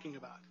I'm talking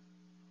about.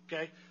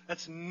 Okay?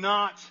 That's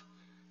not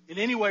in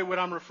any way what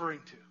I'm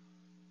referring to.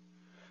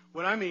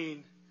 What I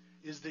mean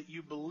is that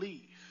you believe,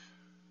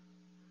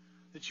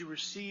 that you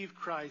receive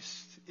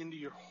Christ into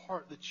your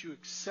heart, that you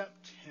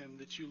accept him,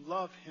 that you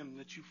love him,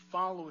 that you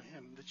follow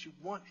him, that you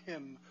want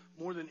him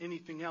more than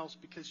anything else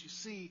because you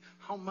see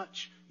how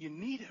much you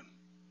need him.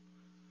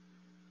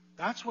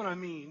 That's what I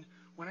mean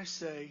when I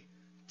say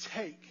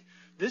take.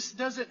 This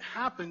doesn't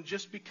happen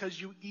just because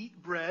you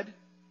eat bread.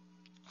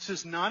 This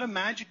is not a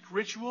magic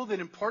ritual that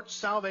imparts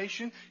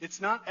salvation.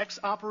 It's not ex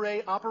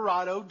opere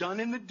operato, done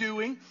in the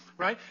doing,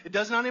 right? It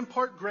does not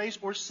impart grace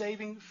or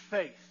saving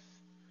faith.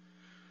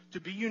 To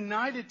be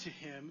united to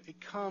him, it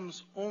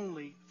comes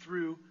only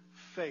through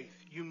faith.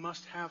 You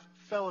must have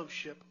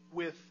fellowship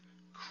with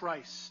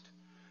Christ.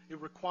 It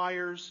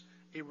requires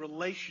a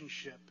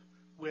relationship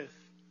with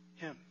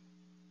him.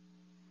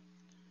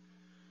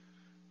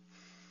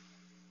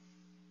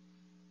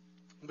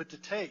 But to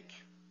take,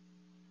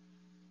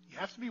 you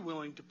have to be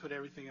willing to put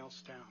everything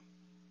else down.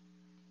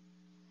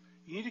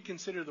 You need to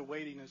consider the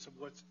weightiness of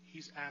what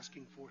he's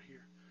asking for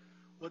here.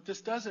 What this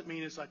doesn't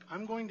mean is like,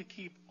 I'm going to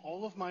keep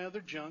all of my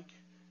other junk,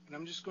 and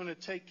I'm just going to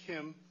take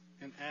him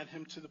and add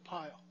him to the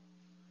pile.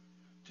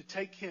 To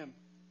take him,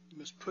 you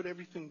must put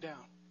everything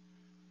down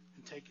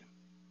and take him.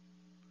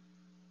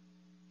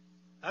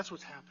 That's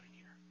what's happening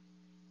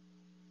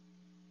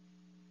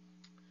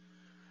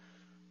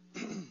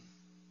here.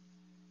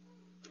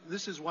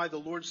 This is why the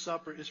Lord's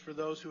Supper is for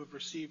those who have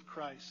received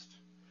Christ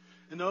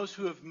and those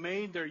who have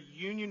made their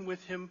union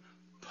with him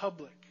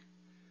public.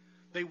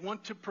 They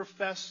want to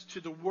profess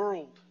to the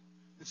world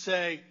and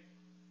say,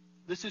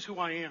 this is who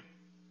I am.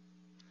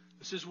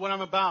 This is what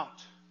I'm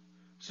about.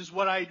 This is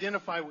what I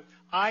identify with.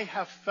 I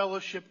have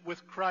fellowship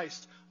with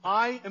Christ.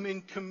 I am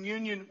in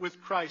communion with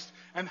Christ.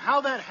 And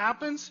how that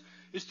happens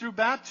is through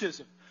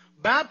baptism.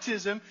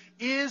 Baptism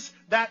is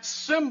that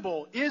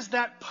symbol, is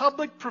that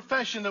public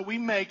profession that we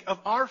make of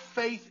our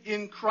faith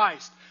in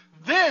Christ.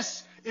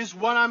 This is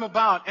what I'm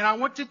about. And I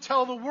want to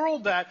tell the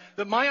world that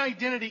my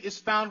identity is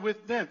found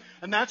with them.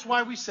 And that's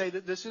why we say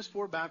that this is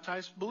for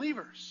baptized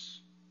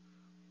believers.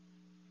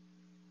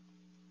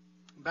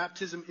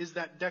 Baptism is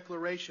that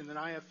declaration that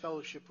I have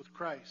fellowship with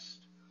Christ.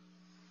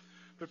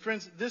 But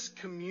friends, this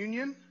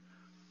communion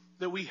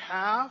that we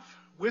have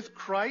with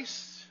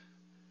Christ,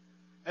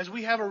 as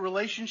we have a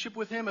relationship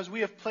with him, as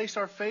we have placed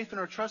our faith and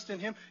our trust in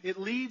him, it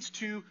leads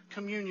to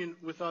communion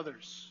with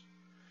others.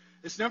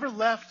 It's never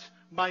left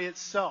by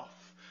itself.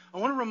 I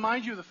want to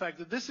remind you of the fact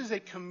that this is a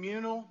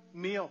communal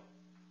meal.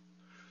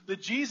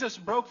 That Jesus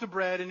broke the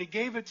bread and he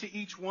gave it to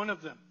each one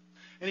of them.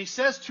 And he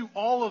says to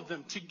all of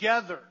them,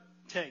 together,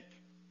 take.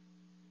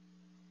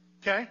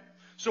 Okay?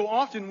 So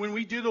often when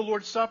we do the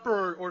Lord's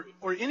Supper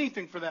or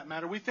anything for that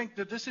matter, we think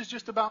that this is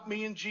just about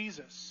me and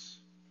Jesus.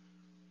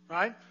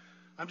 Right?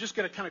 I'm just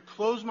going to kind of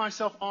close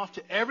myself off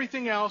to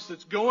everything else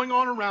that's going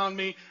on around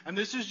me, and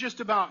this is just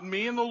about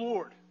me and the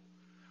Lord.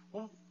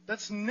 Well,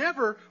 that's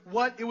never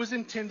what it was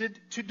intended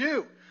to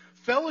do.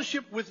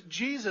 Fellowship with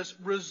Jesus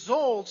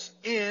results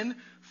in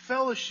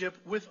fellowship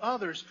with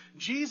others.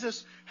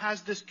 Jesus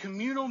has this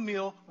communal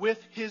meal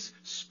with his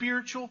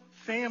spiritual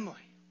family.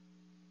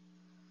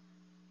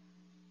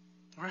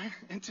 Right?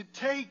 And to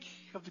take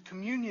of the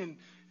communion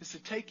is to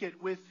take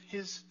it with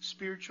his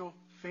spiritual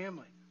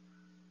family.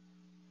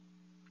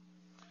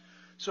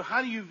 So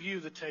how do you view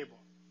the table?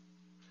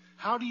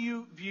 How do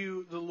you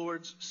view the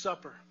Lord's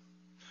Supper?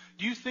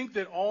 Do you think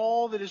that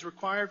all that is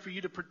required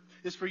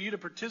is for you to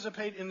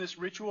participate in this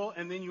ritual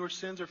and then your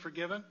sins are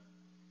forgiven?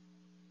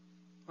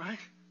 Right?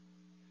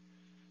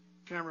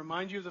 Can I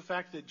remind you of the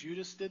fact that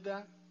Judas did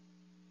that?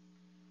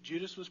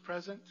 Judas was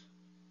present,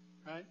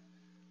 right?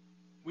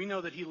 We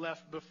know that he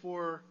left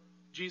before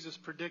Jesus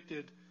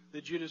predicted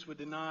that Judas would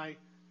deny,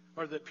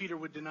 or that Peter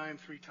would deny him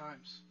 3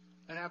 times.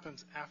 That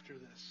happens after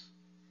this.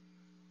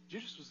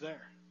 Judas was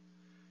there.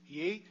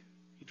 He ate,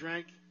 he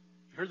drank,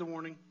 he heard the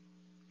warning,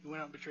 he went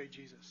out and betrayed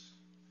Jesus.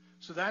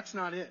 So that's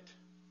not it.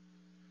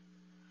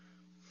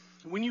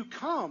 When you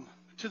come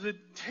to the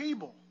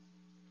table,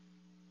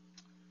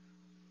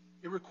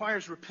 it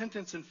requires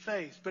repentance and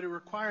faith, but it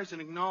requires an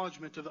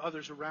acknowledgement of the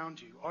others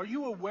around you. Are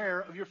you aware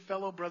of your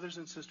fellow brothers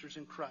and sisters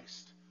in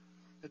Christ?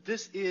 That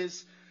this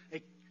is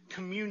a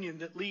communion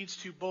that leads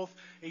to both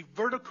a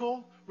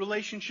vertical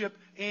relationship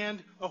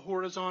and a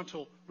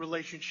horizontal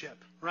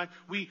relationship, right?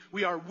 We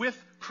are with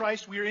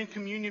Christ, we are in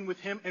communion with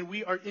him, and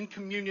we are in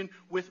communion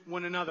with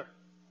one another.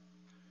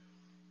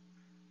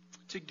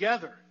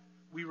 Together,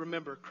 we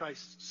remember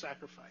Christ's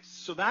sacrifice.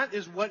 So that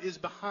is what is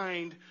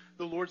behind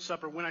the Lord's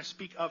Supper when I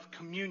speak of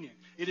communion.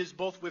 It is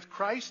both with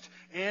Christ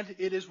and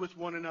it is with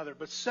one another.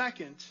 But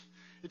second,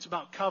 it's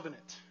about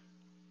covenant.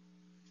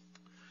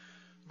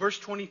 Verse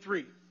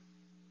 23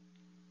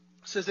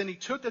 says, "And he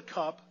took a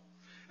cup,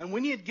 and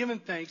when he had given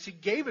thanks, he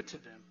gave it to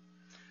them,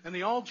 and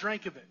they all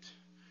drank of it.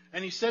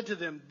 And he said to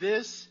them,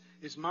 'This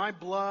is my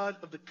blood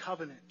of the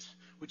covenant,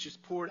 which is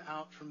poured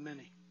out for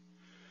many.'"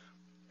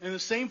 In the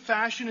same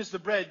fashion as the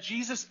bread,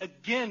 Jesus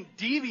again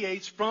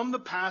deviates from the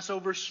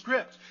Passover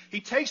script.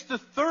 He takes the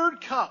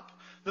third cup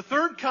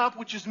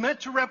which is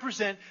meant to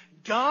represent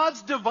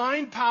God's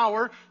divine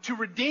power to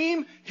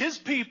redeem his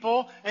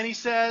people, and he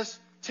says,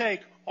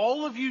 "Take,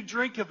 all of you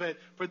drink of it,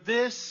 for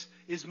this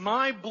is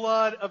my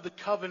blood of the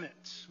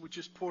covenant, which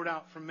is poured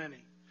out for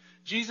many."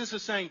 Jesus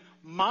is saying,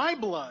 my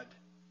blood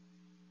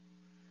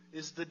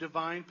is the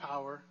divine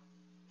power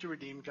to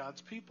redeem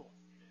God's people.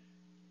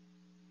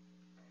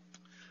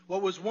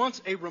 What was once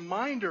a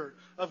reminder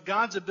of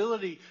God's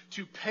ability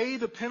to pay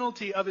the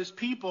penalty of his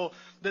people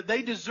that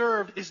they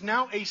deserved is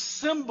now a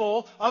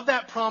symbol of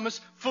that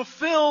promise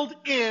fulfilled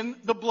in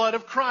the blood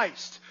of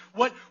Christ.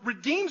 What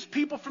redeems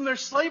people from their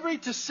slavery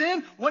to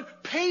sin,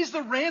 what pays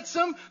the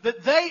ransom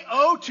that they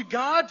owe to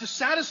God to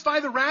satisfy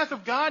the wrath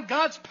of God,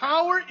 God's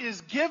power is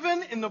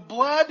given in the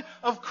blood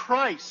of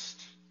Christ.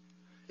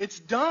 It's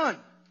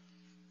done.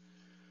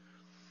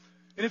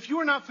 And if you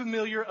are not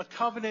familiar, a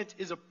covenant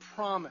is a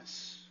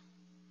promise.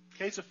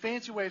 Okay, it's a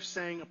fancy way of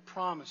saying a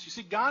promise. You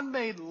see, God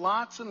made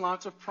lots and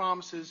lots of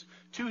promises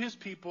to his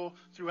people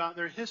throughout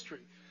their history.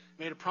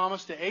 He made a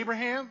promise to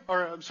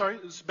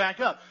let's back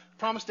up.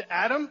 Promise to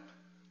Adam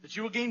that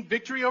you will gain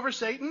victory over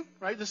Satan,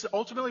 right? This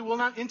ultimately will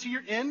not enter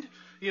your end.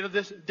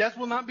 this death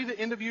will not be the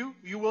end of you.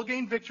 You will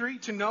gain victory.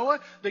 To Noah,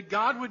 that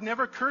God would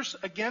never curse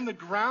again the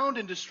ground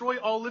and destroy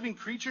all living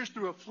creatures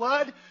through a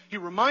flood. He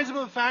reminds him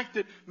of the fact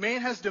that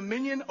man has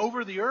dominion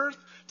over the earth.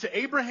 To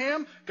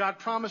Abraham, God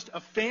promised a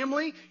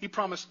family. He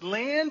promised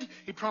land.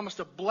 He promised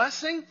a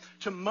blessing.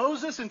 To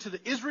Moses and to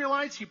the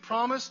Israelites, he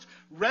promised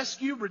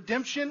rescue,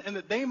 redemption, and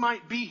that they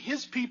might be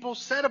his people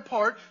set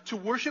apart to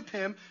worship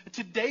him.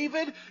 To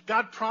David,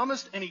 God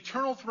promised an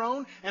eternal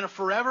throne and a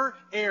forever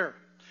heir.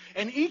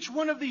 And each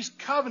one of these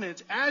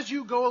covenants, as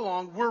you go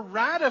along, were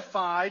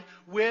ratified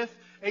with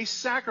a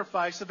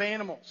sacrifice of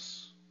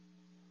animals.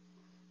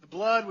 The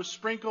blood was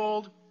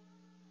sprinkled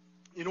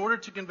in order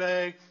to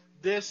convey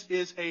this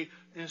is an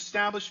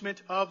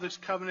establishment of this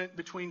covenant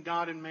between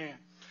God and man.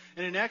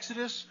 And in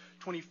Exodus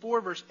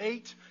 24, verse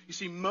 8, you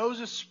see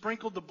Moses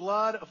sprinkled the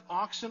blood of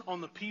oxen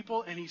on the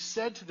people, and he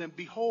said to them,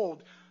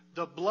 "Behold,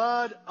 the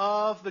blood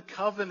of the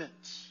covenant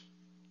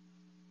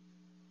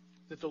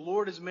that the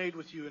Lord has made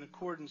with you in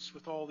accordance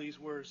with all these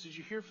words." Did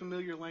you hear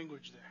familiar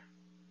language there?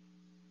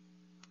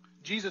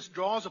 Jesus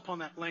draws upon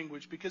that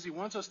language because he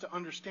wants us to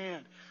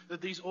understand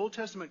that these Old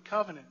Testament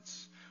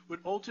covenants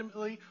would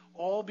ultimately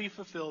all be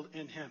fulfilled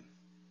in him.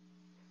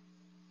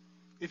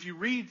 If you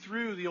read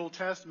through the Old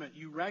Testament,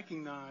 you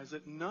recognize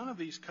that none of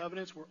these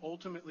covenants were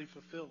ultimately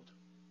fulfilled.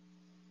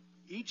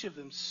 Each of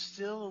them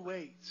still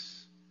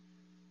awaits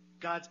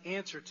God's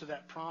answer to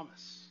that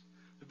promise.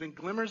 There have been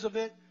glimmers of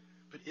it,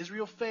 but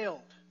Israel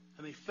failed.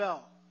 And they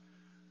fell.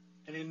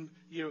 And in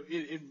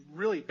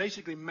really,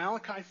 basically,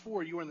 Malachi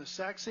 4, you are in the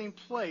exact same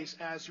place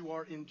as you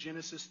are in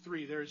Genesis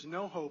 3. There is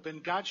no hope.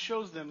 And God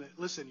shows them that,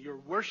 listen, your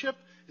worship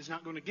is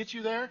not going to get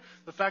you there.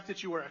 The fact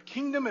that you are a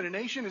kingdom and a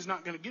nation is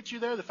not going to get you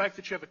there. The fact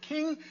that you have a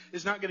king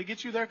is not going to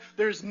get you there.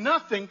 There is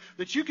nothing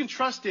that you can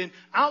trust in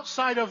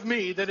outside of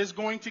me that is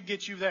going to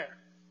get you there.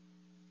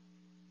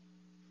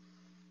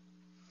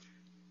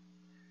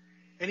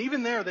 And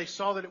even there, they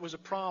saw that it was a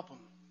problem.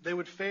 They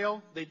would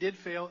fail. They did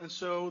fail. And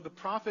so the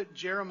prophet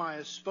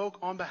Jeremiah spoke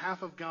on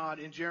behalf of God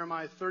in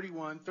Jeremiah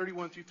 31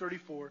 through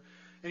 34.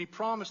 And he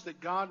promised that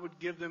God would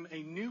give them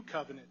a new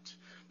covenant.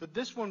 But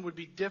this one would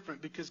be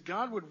different because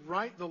God would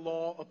write the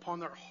law upon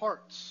their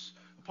hearts,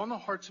 upon the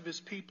hearts of his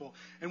people.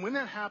 And when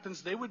that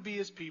happens, they would be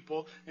his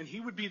people and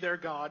he would be their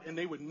God. And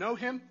they would know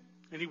him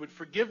and he would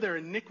forgive their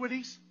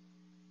iniquities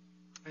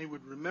and he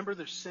would remember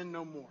their sin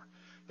no more.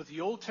 But the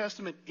Old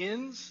Testament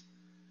ends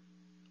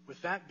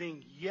with that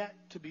being yet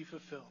to be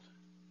fulfilled.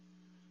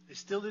 They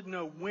still didn't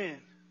know when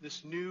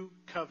this new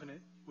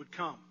covenant would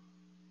come.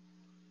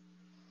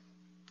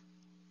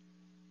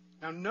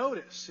 Now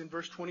notice in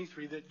verse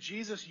 23 that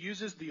Jesus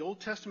uses the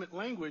Old Testament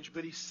language,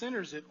 but he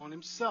centers it on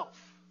himself.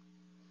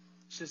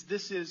 He says,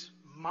 "This is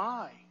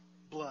my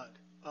blood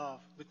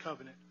of the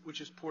covenant, which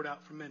is poured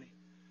out for many."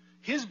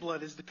 His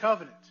blood is the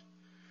covenant.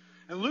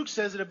 And Luke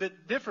says it a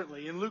bit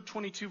differently. In Luke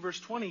 22, verse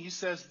 20, he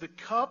says,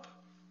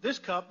 this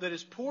cup that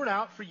is poured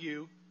out for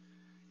you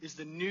is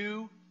the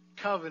new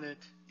covenant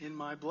in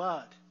my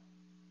blood.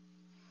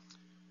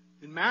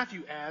 And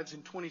Matthew adds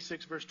in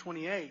 26 verse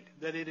 28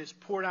 that it is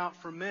poured out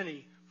for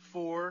many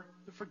for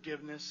the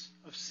forgiveness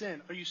of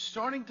sin. Are you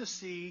starting to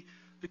see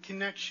the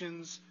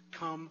connections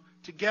come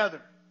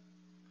together?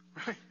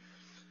 Right?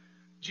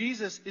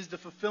 Jesus is the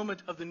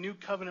fulfillment of the new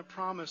covenant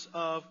promise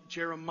of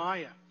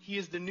Jeremiah. He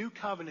is the new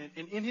covenant,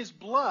 and in his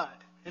blood,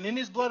 and in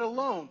his blood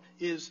alone,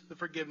 is the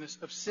forgiveness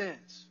of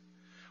sins.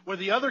 Where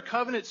the other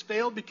covenants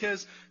failed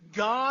because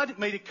God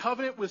made a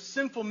covenant with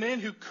sinful men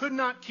who could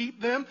not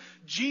keep them,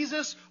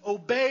 Jesus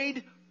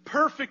obeyed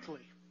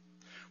perfectly.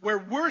 Where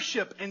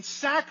worship and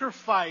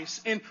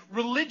sacrifice and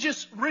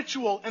religious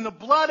ritual and the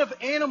blood of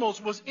animals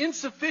was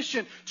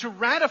insufficient to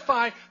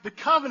ratify the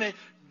covenant,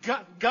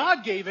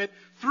 God gave it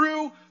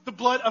through the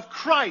blood of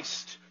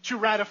Christ to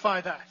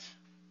ratify that.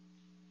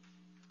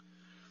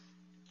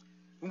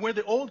 And where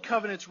the old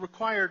covenants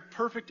required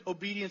perfect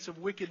obedience of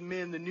wicked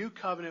men, the new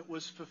covenant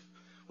was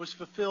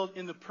fulfilled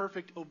in the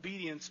perfect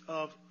obedience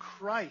of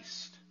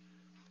Christ.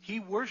 He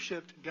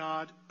worshiped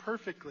God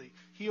perfectly.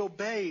 He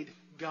obeyed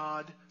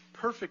God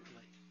perfectly.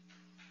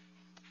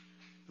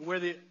 Where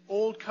the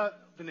old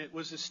covenant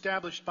was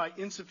established by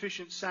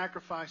insufficient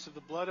sacrifice of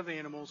the blood of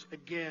animals,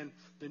 again,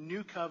 the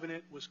new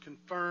covenant was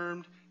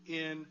confirmed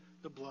in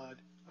the blood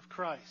of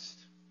Christ.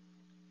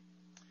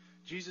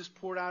 Jesus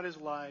poured out his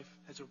life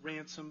as a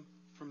ransom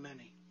for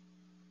many.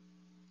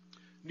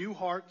 New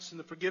hearts and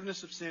the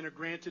forgiveness of sin are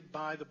granted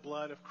by the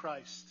blood of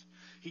Christ.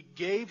 He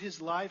gave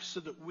his life so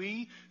that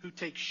we who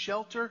take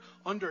shelter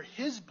under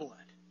his blood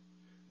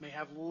may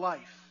have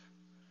life.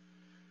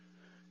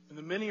 And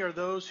the many are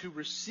those who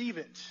receive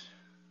it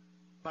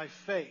by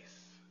faith.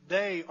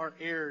 They are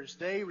heirs.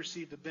 They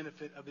receive the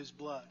benefit of his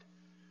blood.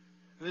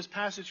 And this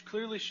passage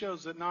clearly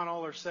shows that not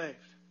all are saved.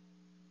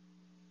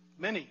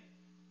 Many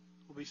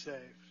will be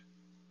saved,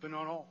 but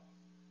not all.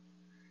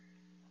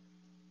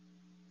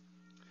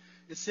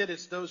 It said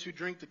it's those who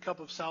drink the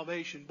cup of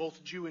salvation,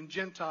 both Jew and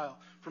Gentile,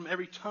 from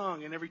every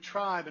tongue and every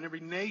tribe and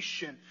every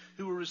nation,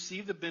 who will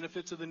receive the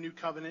benefits of the new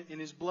covenant in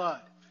his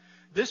blood.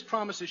 This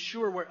promise is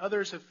sure where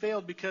others have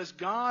failed because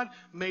God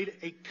made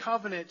a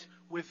covenant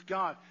with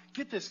God.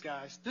 Get this,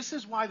 guys. This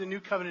is why the new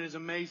covenant is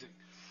amazing.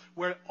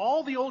 Where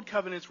all the old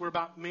covenants were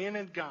about man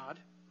and God,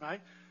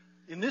 right?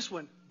 In this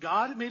one,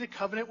 God made a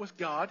covenant with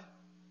God,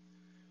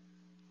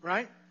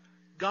 right?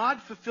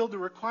 God fulfilled the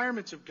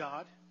requirements of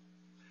God,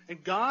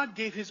 and God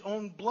gave his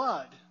own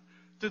blood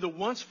through the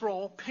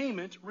once-for-all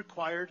payment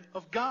required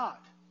of God.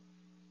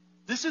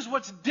 This is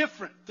what's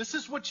different. This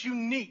is what's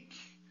unique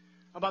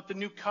about the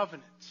new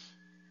covenant.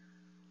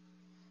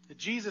 That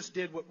Jesus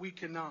did what we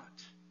cannot.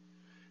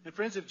 And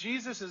friends, if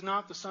Jesus is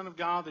not the Son of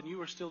God, then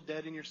you are still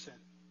dead in your sin.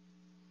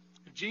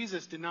 If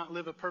Jesus did not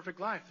live a perfect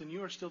life, then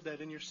you are still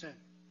dead in your sin.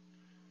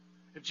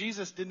 If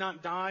Jesus did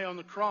not die on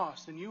the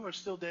cross, then you are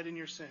still dead in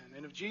your sin.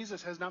 And if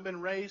Jesus has not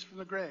been raised from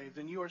the grave,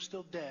 then you are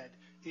still dead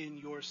in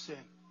your sin.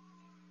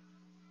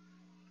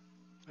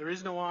 There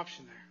is no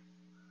option there.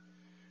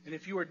 And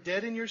if you are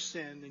dead in your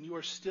sin, then you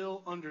are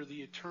still under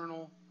the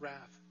eternal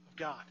wrath of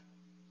God.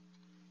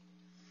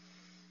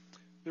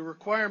 The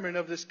requirement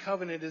of this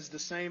covenant is the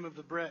same as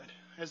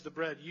the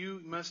bread.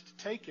 You must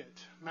take it.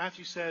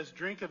 Matthew says,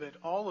 drink of it,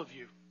 all of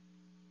you.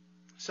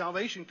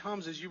 Salvation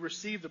comes as you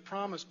receive the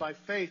promise by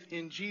faith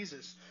in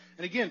Jesus.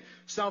 And again,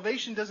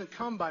 salvation doesn't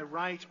come by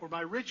rite or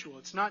by ritual.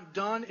 It's not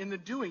done in the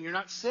doing. You're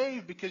not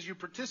saved because you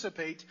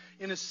participate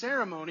in a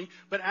ceremony,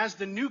 but as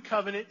the new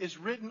covenant is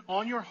written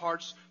on your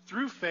hearts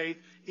through faith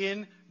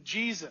in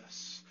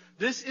Jesus.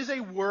 This is a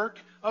work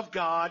of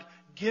God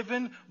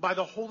given by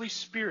the Holy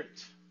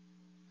Spirit.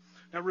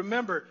 Now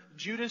remember,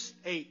 Judas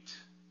ate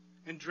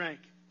and drank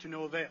to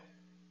no avail.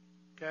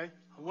 Okay?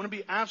 I want to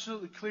be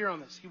absolutely clear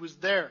on this. He was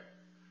there.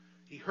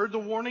 He heard the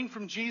warning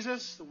from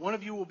Jesus that one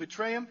of you will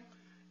betray him.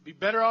 It'd be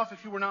better off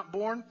if you were not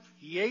born.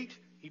 He ate,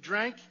 he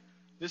drank.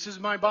 This is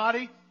my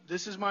body,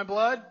 this is my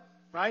blood,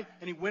 right?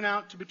 And he went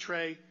out to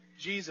betray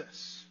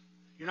Jesus.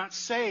 You're not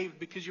saved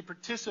because you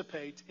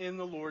participate in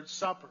the Lord's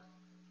Supper.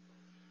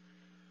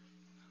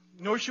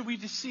 Nor should we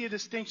see a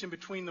distinction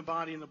between the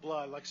body and the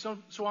blood. Like so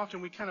often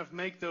we kind of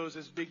make those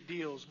as big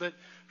deals. But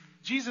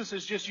Jesus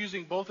is just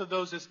using both of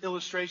those as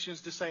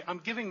illustrations to say, I'm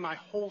giving my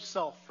whole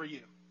self for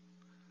you.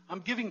 I'm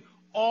giving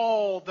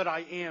all that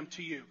I am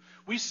to you.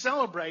 We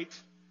celebrate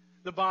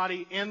the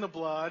body and the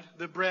blood,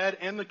 the bread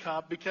and the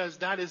cup, because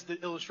that is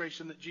the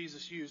illustration that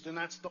Jesus used, and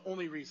that's the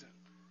only reason.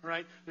 All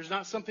right? There's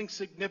not something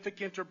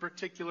significant or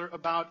particular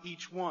about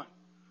each one.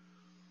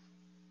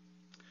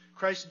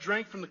 Christ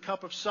drank from the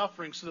cup of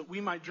suffering so that we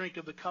might drink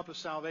of the cup of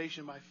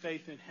salvation by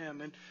faith in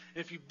him. And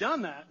if you've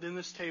done that, then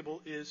this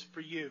table is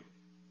for you.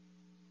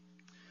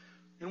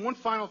 And one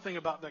final thing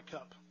about that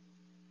cup.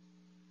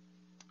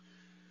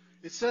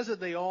 It says that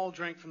they all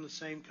drank from the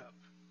same cup.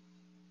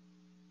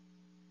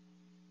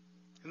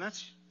 And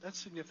that's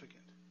significant.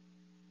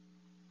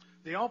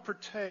 They all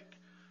partook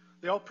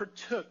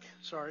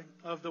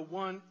of the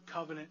one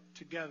covenant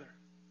together.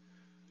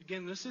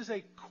 Again, this is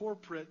a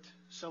corporate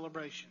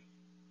celebration.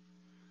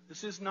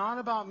 This is not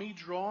about me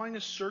drawing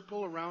a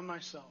circle around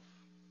myself,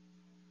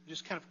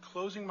 just kind of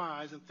closing my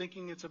eyes and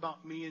thinking it's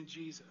about me and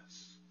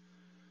Jesus.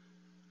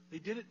 They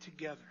did it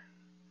together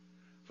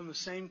from the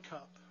same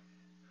cup.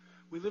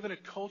 We live in a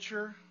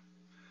culture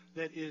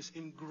that is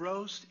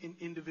engrossed in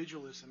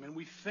individualism, and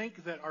we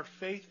think that our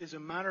faith is a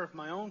matter of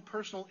my own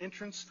personal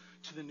interests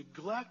to the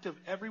neglect of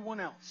everyone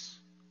else.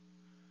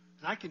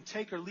 And I can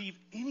take or leave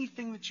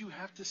anything that you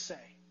have to say.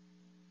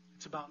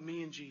 It's about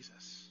me and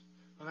Jesus.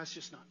 Well, that's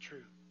just not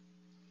true.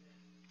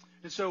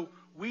 And so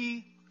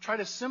we try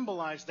to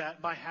symbolize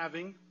that by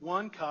having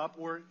one cup,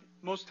 or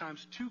most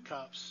times two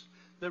cups,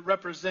 that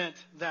represent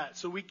that.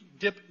 So we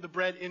dip the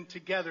bread in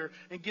together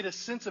and get a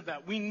sense of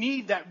that. We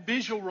need that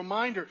visual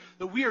reminder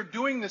that we are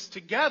doing this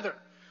together.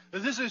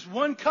 That this is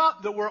one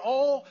cup that we're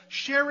all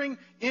sharing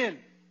in.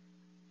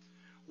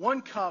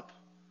 One cup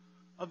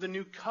of the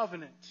new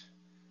covenant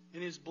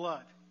in his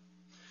blood.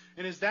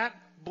 And as that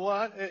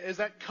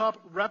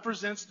cup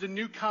represents the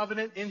new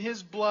covenant in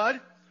his blood,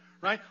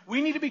 right?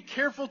 We need to be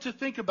careful to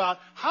think about,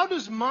 how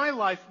does my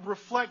life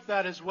reflect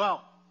that as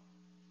well?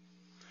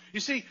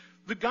 You see,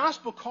 the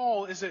gospel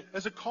call is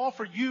a call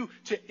for you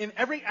to, in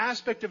every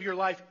aspect of your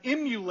life,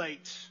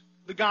 emulate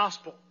the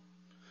gospel.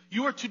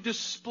 You are to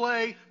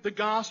display the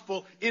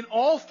gospel in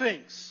all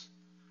things.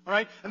 All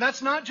right? And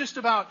that's not just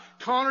about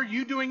Connor,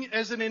 you doing it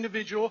as an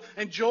individual,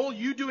 and Joel,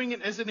 you doing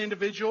it as an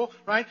individual,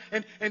 right?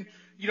 And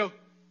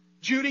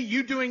Judy,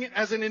 you doing it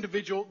as an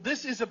individual.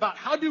 This is about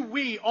how do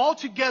we all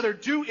together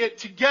do it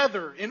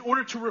together in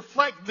order to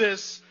reflect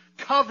this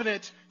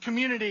covenant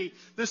community,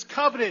 this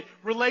covenant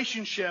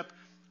relationship,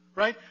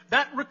 right?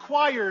 That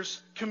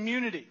requires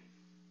community.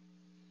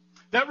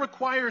 That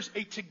requires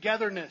a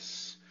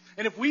togetherness.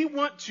 And if we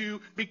want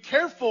to be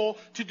careful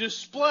to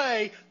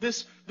display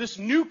this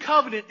new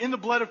covenant in the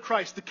blood of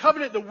Christ, the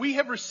covenant that we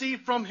have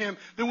received from him,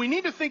 then we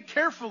need to think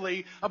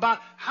carefully about,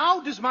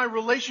 how does my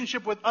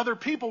relationship with other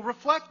people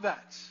reflect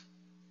that?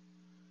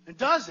 And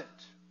does it?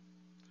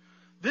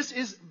 This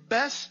is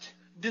best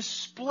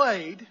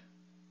displayed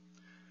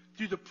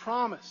through the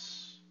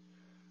promise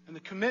and the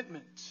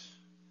commitment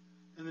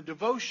and the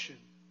devotion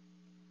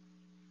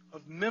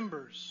of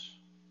members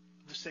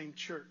of the same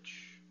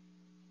church.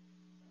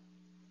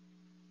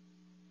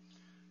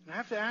 And I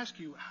have to ask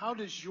you, how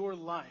does your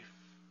life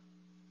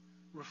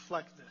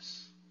reflect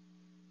this?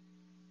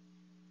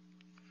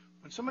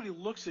 When somebody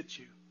looks at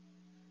you,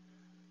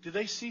 do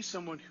they see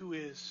someone who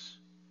is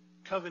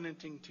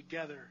covenanting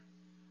together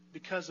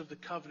because of the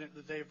covenant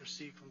that they have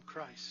received from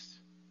Christ?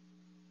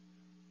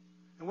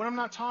 And what I'm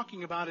not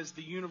talking about is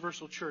the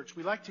universal church.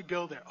 We like to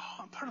go there. Oh,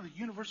 I'm part of the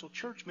universal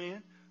church,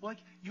 man. Like,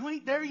 you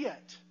ain't there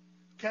yet.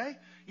 Okay?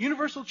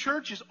 Universal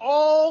church is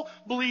all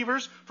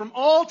believers from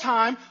all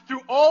time,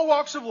 through all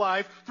walks of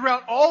life,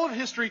 throughout all of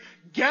history,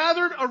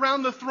 gathered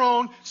around the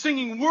throne,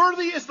 singing,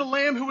 "Worthy is the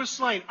Lamb who was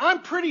slain."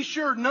 I'm pretty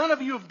sure none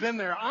of you have been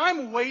there.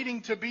 I'm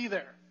waiting to be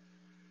there.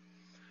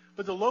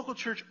 But the local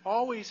church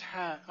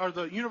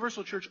the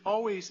universal church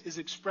always is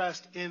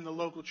expressed in the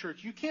local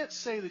church. You can't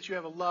say that you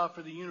have a love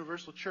for the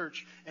universal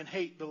church and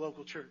hate the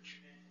local church.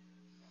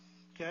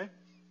 Okay?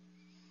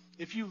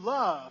 If you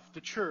love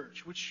the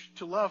church, which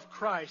to love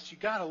Christ, you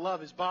got to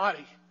love his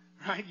body,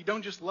 right? You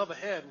don't just love a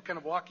head, kind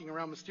of walking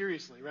around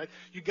mysteriously, right?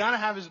 You got to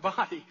have his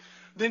body.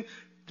 Then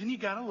you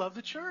got to love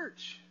the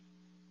church.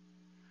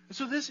 And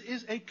so this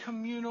is a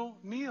communal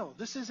meal.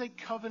 This is a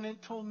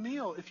covenantal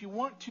meal. If you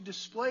want to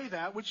display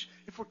that, which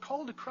if we're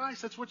called to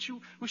Christ, that's what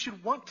we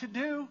should want to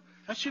do.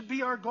 That should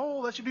be our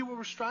goal. That should be what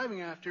we're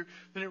striving after.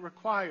 Then it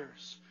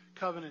requires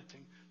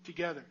covenanting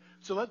together.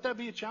 So let that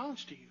be a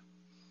challenge to you.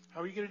 How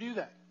are you going to do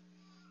that?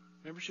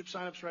 Membership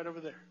sign-up's right over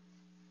there.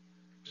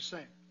 Just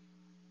saying.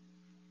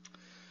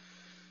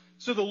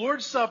 So the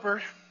Lord's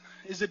Supper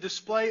is a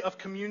display of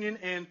communion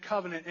and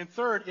covenant. And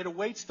third, it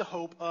awaits the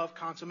hope of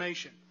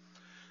consummation.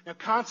 Now,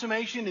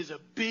 consummation is a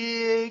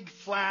big,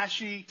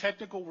 flashy,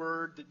 technical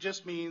word that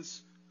just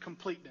means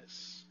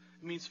completeness.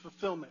 It means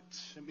fulfillment.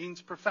 It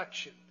means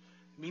perfection.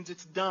 It means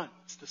it's done.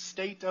 It's the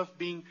state of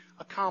being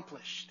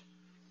accomplished.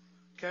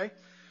 Okay?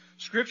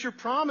 Scripture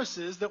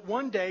promises that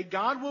one day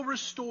God will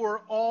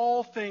restore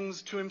all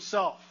things to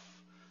himself.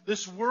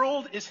 This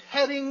world is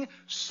heading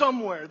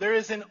somewhere. There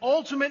is an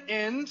ultimate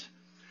end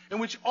in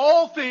which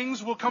all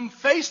things will come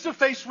face to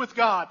face with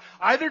God,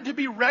 either to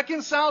be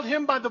reconciled to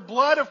him by the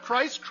blood of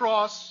Christ's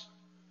cross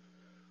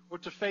or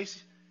to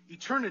face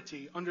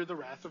eternity under the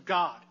wrath of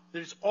God. That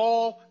it's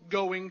all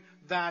going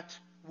that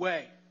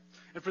way.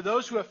 And for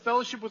those who have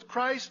fellowship with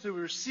Christ, who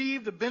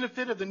receive the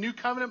benefit of the new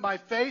covenant by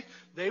faith,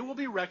 they will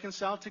be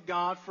reconciled to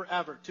God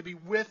forever, to be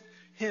with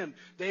him.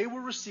 They will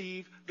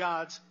receive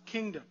God's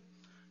kingdom.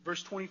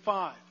 Verse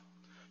 25.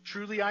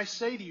 Truly I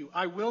say to you,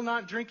 I will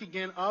not drink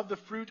again of the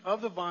fruit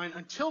of the vine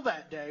until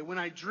that day when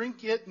I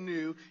drink it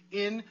new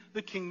in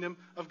the kingdom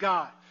of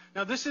God.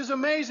 Now this is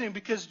amazing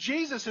because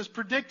Jesus has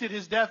predicted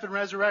his death and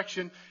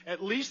resurrection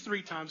at least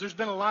 3 times. There's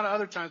been a lot of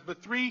other times,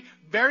 but 3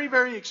 very,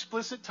 very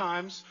explicit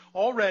times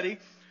already.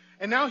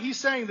 And now he's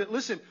saying that,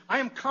 listen, I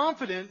am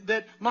confident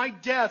that my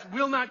death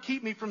will not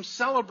keep me from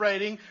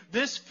celebrating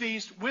this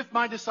feast with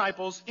my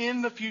disciples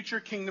in the future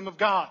kingdom of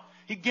God.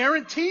 He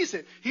guarantees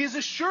it. He is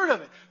assured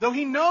of it. Though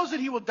he knows that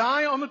he will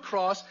die on the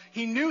cross,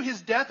 he knew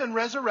his death and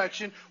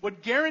resurrection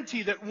would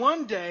guarantee that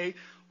one day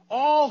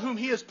all whom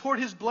he has poured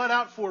his blood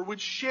out for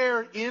would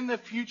share in the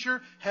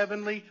future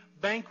heavenly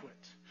banquet.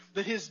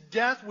 That his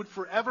death would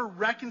forever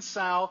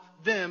reconcile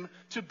them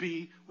to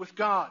be with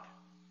God.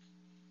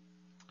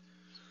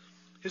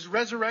 His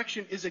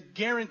resurrection is a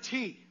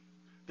guarantee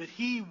that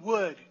he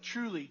would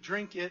truly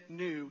drink it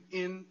new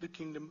in the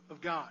kingdom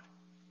of God.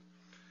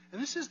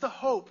 And this is the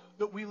hope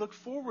that we look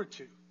forward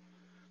to.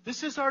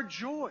 This is our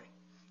joy.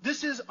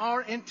 This is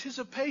our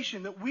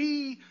anticipation that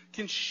we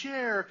can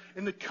share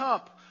in the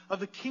cup of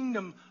the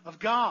kingdom of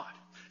God.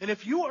 And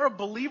if you are a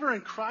believer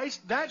in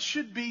Christ, that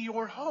should be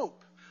your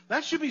hope.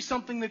 That should be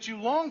something that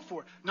you long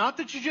for. Not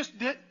that you just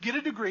get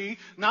a degree,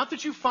 not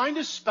that you find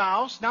a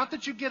spouse, not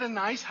that you get a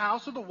nice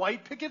house with a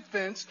white picket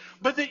fence,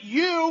 but that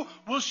you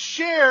will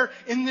share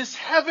in this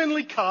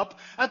heavenly cup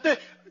at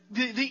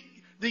the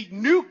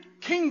new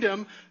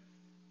kingdom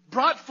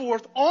brought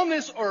forth on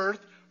this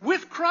earth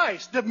with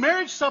Christ. The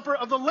marriage supper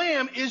of the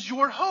Lamb is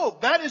your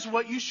hope. That is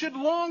what you should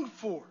long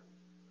for.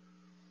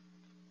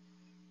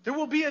 There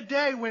will be a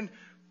day when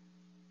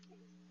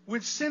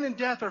sin and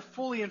death are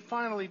fully and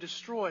finally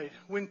destroyed,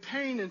 when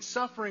pain and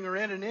suffering are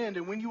at an end,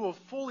 and when you will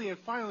fully and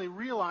finally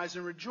realize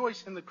and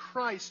rejoice in the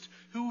Christ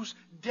whose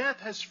death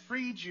has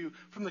freed you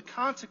from the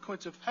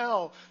consequence of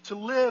hell to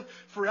live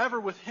forever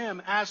with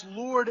him as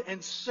Lord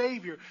and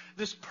Savior,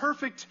 this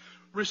perfect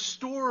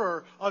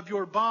restorer of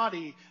your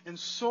body and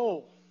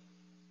soul.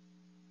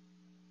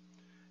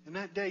 And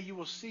that day you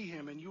will see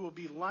him and you will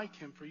be like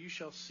him, for you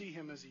shall see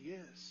him as he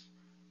is.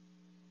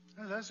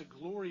 That's a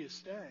glorious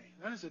day.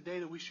 That is a day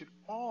that we should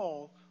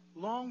all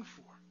long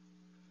for.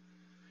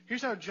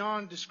 Here's how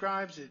John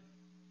describes it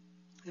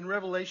in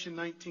Revelation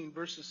 19,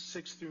 verses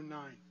 6 through 9.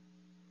 It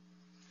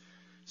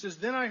says,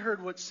 Then I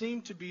heard what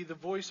seemed to be the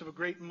voice of a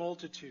great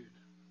multitude,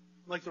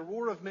 like the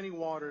roar of many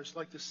waters,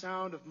 like the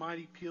sound of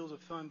mighty peals of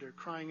thunder,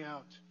 crying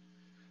out,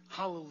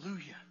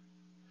 Hallelujah!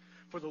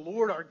 For the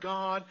Lord our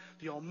God,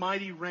 the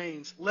Almighty,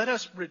 reigns. Let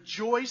us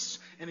rejoice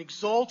and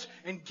exult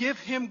and give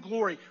Him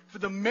glory. For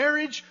the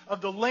marriage of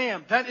the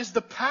Lamb, that is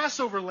the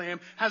Passover Lamb,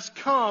 has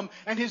come,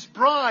 and His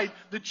bride,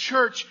 the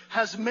church,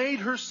 has made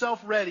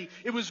herself ready.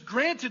 It was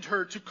granted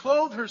her to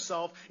clothe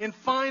herself in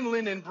fine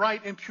linen,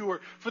 bright and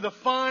pure. For the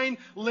fine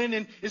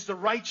linen is the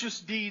righteous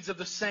deeds of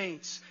the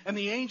saints. And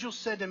the angel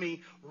said to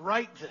me,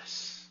 write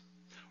this.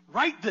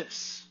 Write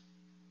this.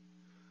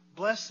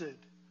 Blessed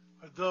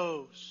are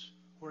those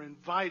who are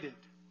invited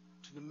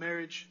to the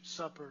marriage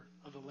supper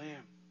of the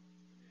Lamb.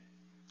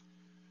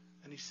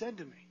 And he said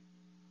to me,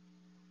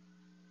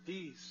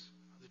 these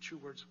are the true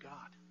words of God.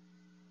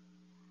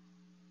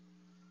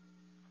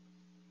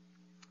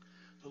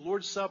 The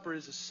Lord's Supper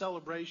is a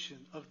celebration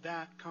of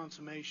that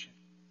consummation,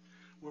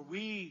 where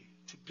we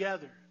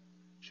together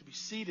should be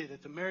seated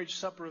at the marriage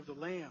supper of the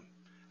Lamb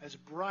as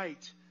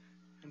bright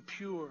and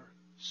pure,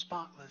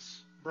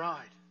 spotless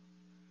bride.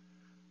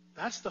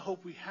 That's the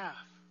hope we have.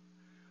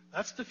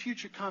 That's the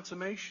future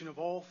consummation of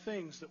all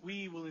things that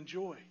we will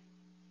enjoy.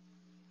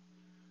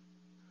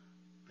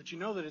 But you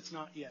know that it's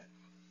not yet.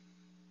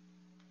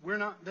 We're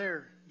not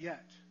there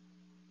yet.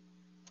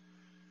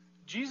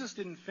 Jesus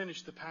didn't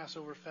finish the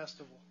Passover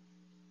festival.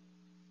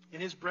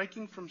 In His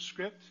breaking from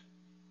script,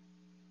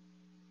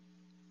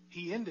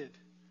 He ended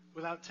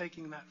without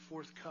taking that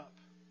fourth cup.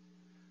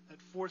 That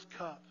fourth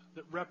cup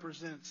that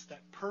represents that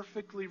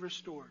perfectly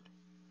restored,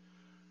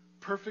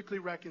 perfectly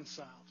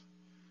reconciled,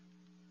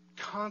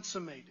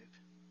 consummated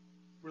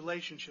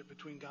relationship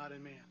between God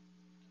and man.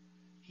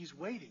 He's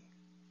waiting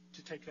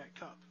to take that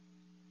cup.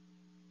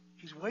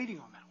 He's waiting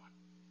on that one.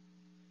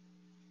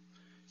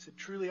 He said,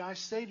 truly I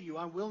say to you,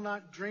 I will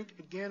not drink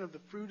again of the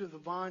fruit of the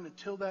vine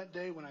until that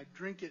day when I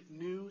drink it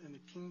new in the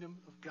kingdom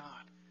of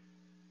God.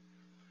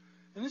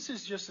 And this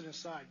is just an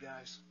aside,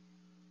 guys.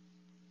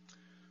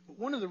 But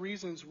one of the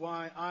reasons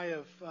why I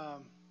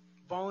have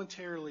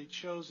voluntarily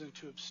chosen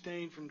to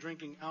abstain from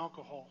drinking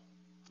alcohol,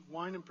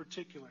 wine in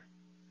particular,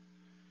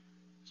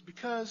 is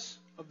because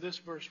of this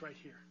verse right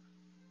here.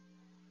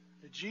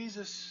 That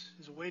Jesus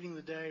is awaiting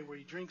the day where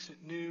He drinks it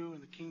new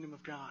in the kingdom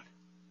of God.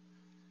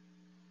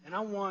 And I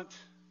want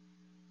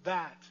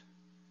that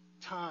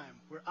time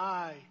where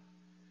I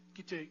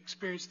get to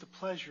experience the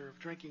pleasure of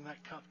drinking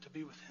that cup to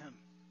be with Him.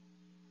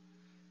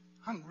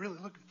 I'm really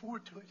looking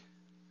forward to it.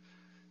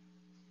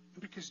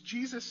 And because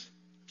Jesus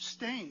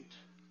abstained,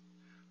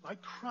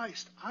 like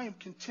Christ, I am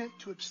content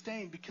to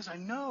abstain because I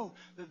know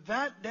that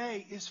that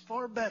day is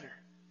far better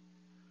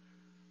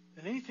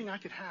than anything I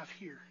could have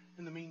here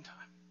in the meantime.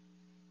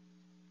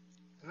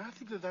 And I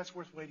think that that's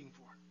worth waiting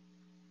for.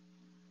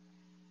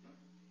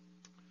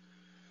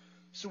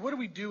 So what do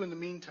we do in the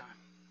meantime?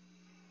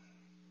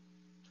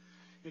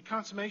 The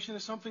consummation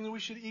is something that we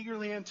should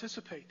eagerly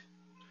anticipate.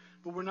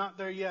 But we're not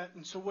there yet,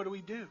 and so what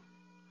do?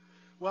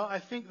 Well, I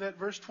think that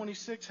verse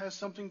 26 has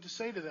something to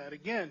say to that.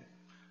 Again,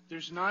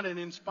 there's not an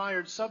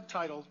inspired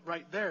subtitle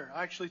right there.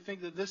 I actually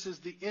think that this is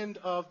the end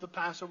of the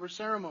Passover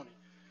ceremony.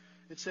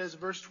 It says,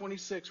 verse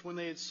 26, when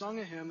they had sung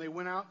a hymn, they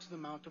went out to the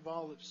Mount of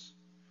Olives.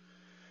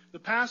 The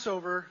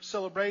Passover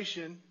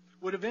celebration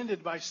would have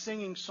ended by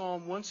singing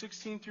Psalm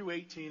 116 through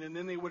 18, and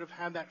then they would have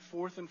had that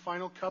fourth and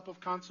final cup of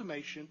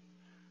consummation,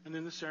 and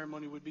then the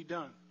ceremony would be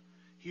done.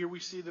 Here we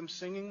see them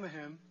singing the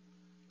hymn,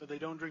 but they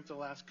don't drink the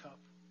last cup.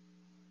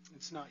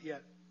 It's not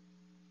yet.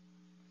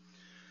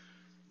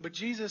 But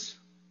Jesus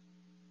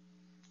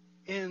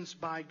ends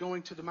by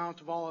going to the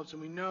Mount of Olives,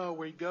 and we know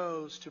where He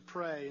goes to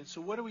pray. And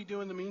so what do we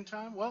do in the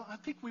meantime? Well, I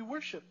think we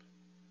worship.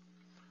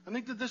 I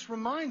think that this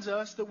reminds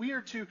us that we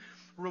are to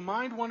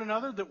remind one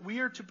another, that we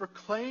are to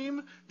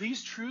proclaim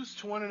these truths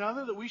to one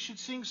another, that we should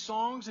sing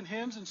songs and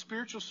hymns and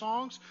spiritual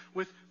songs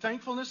with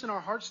thankfulness in our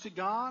hearts to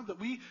God, that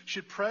we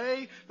should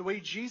pray the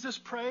way Jesus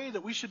prayed,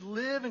 that we should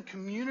live in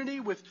community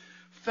with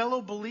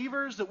fellow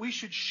believers, that we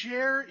should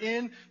share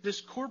in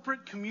this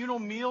corporate communal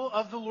meal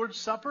of the Lord's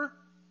Supper.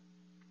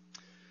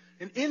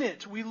 And in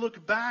it, we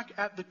look back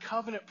at the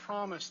covenant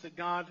promise that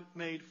God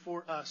made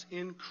for us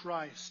in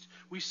Christ.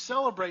 We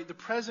celebrate the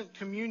present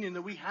communion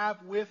that we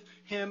have with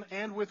Him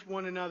and with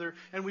one another.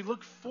 And we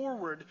look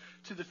forward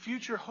to the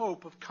future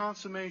hope of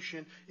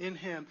consummation in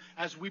Him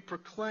as we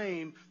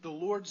proclaim the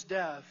Lord's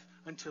death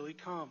until He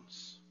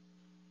comes.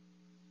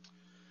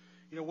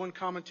 You know, one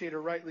commentator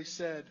rightly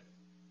said,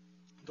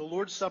 the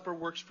Lord's Supper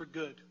works for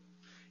good.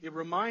 It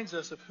reminds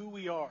us of who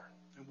we are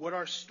and what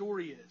our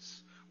story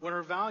is, what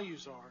our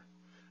values are,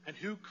 and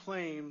who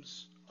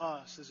claims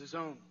us as His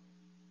own.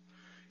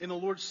 In the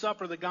Lord's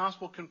Supper, the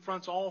gospel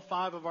confronts all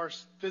five of our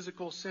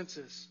physical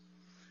senses.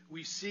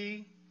 We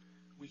see,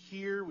 we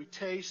hear, we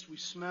taste, we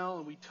smell,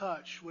 and we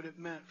touch what it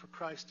meant for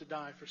Christ to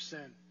die for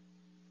sin.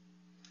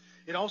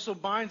 It also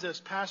binds us,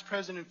 past,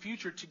 present, and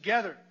future,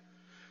 together.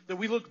 That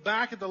we look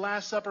back at the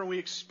Last Supper and we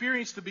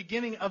experience the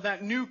beginning of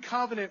that new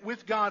covenant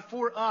with God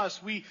for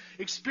us. We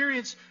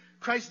experience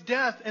Christ's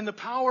death and the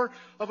power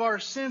of our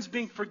sins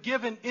being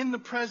forgiven in the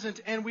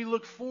present, and we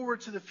look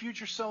forward to the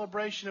future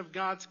celebration of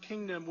God's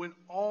kingdom when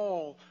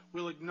all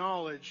will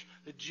acknowledge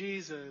that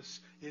Jesus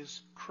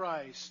is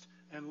Christ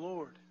and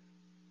Lord.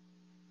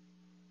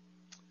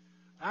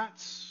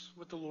 That's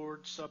what the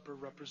Lord's Supper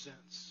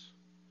represents.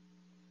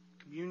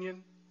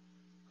 Communion,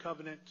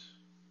 covenant,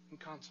 and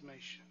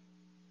consummation.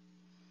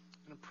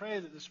 And I pray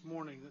that this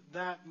morning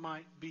that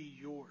might be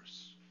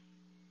yours.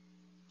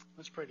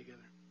 Let's pray together.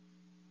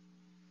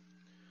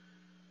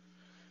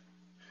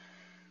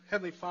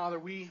 Heavenly Father,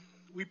 we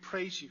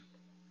praise you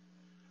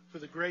for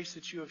the grace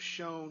that you have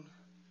shown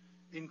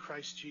in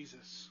Christ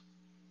Jesus.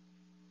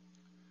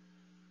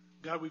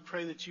 God, we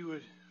pray that you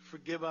would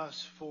forgive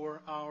us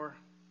for our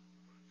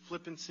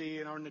flippancy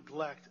and our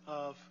neglect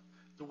of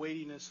the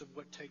weightiness of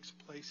what takes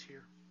place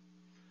here.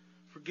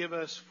 Forgive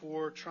us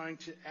for trying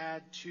to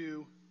add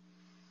to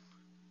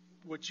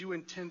what you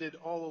intended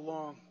all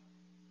along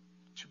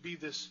to be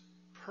this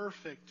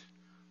perfect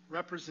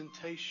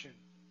representation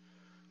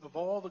of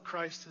all that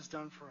Christ has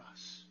done for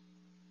us.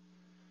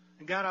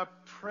 And God, I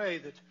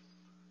pray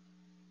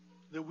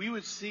that we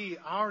would see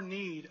our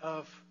need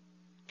of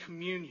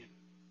communion.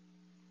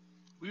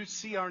 We would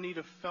see our need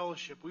of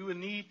fellowship. We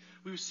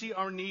would see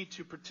our need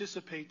to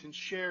participate and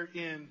share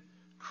in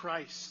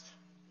Christ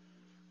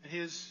and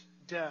his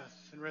death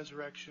and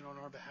resurrection on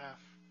our behalf.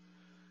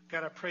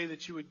 God, I pray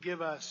that you would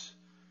give us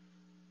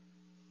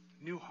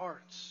new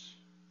hearts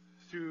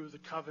through the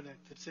covenant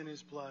that's in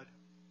his blood.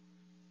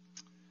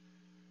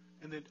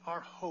 And that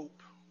our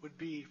hope would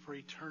be for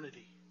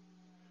eternity.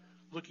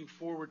 Looking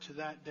forward to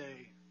that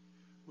day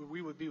where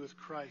we would be with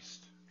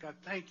Christ. God,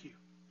 thank you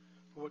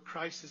for what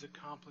Christ has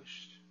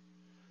accomplished.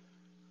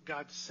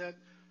 God,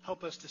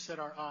 help us to set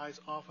our eyes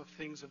off of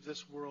things of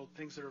this world,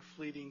 things that are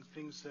fleeting,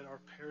 things that are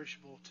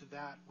perishable, to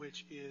that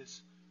which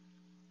is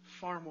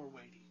far more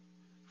weighty,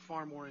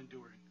 far more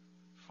enduring,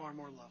 far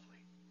more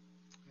lovely.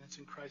 And it's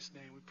in Christ's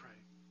name we pray.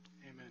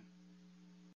 Amen.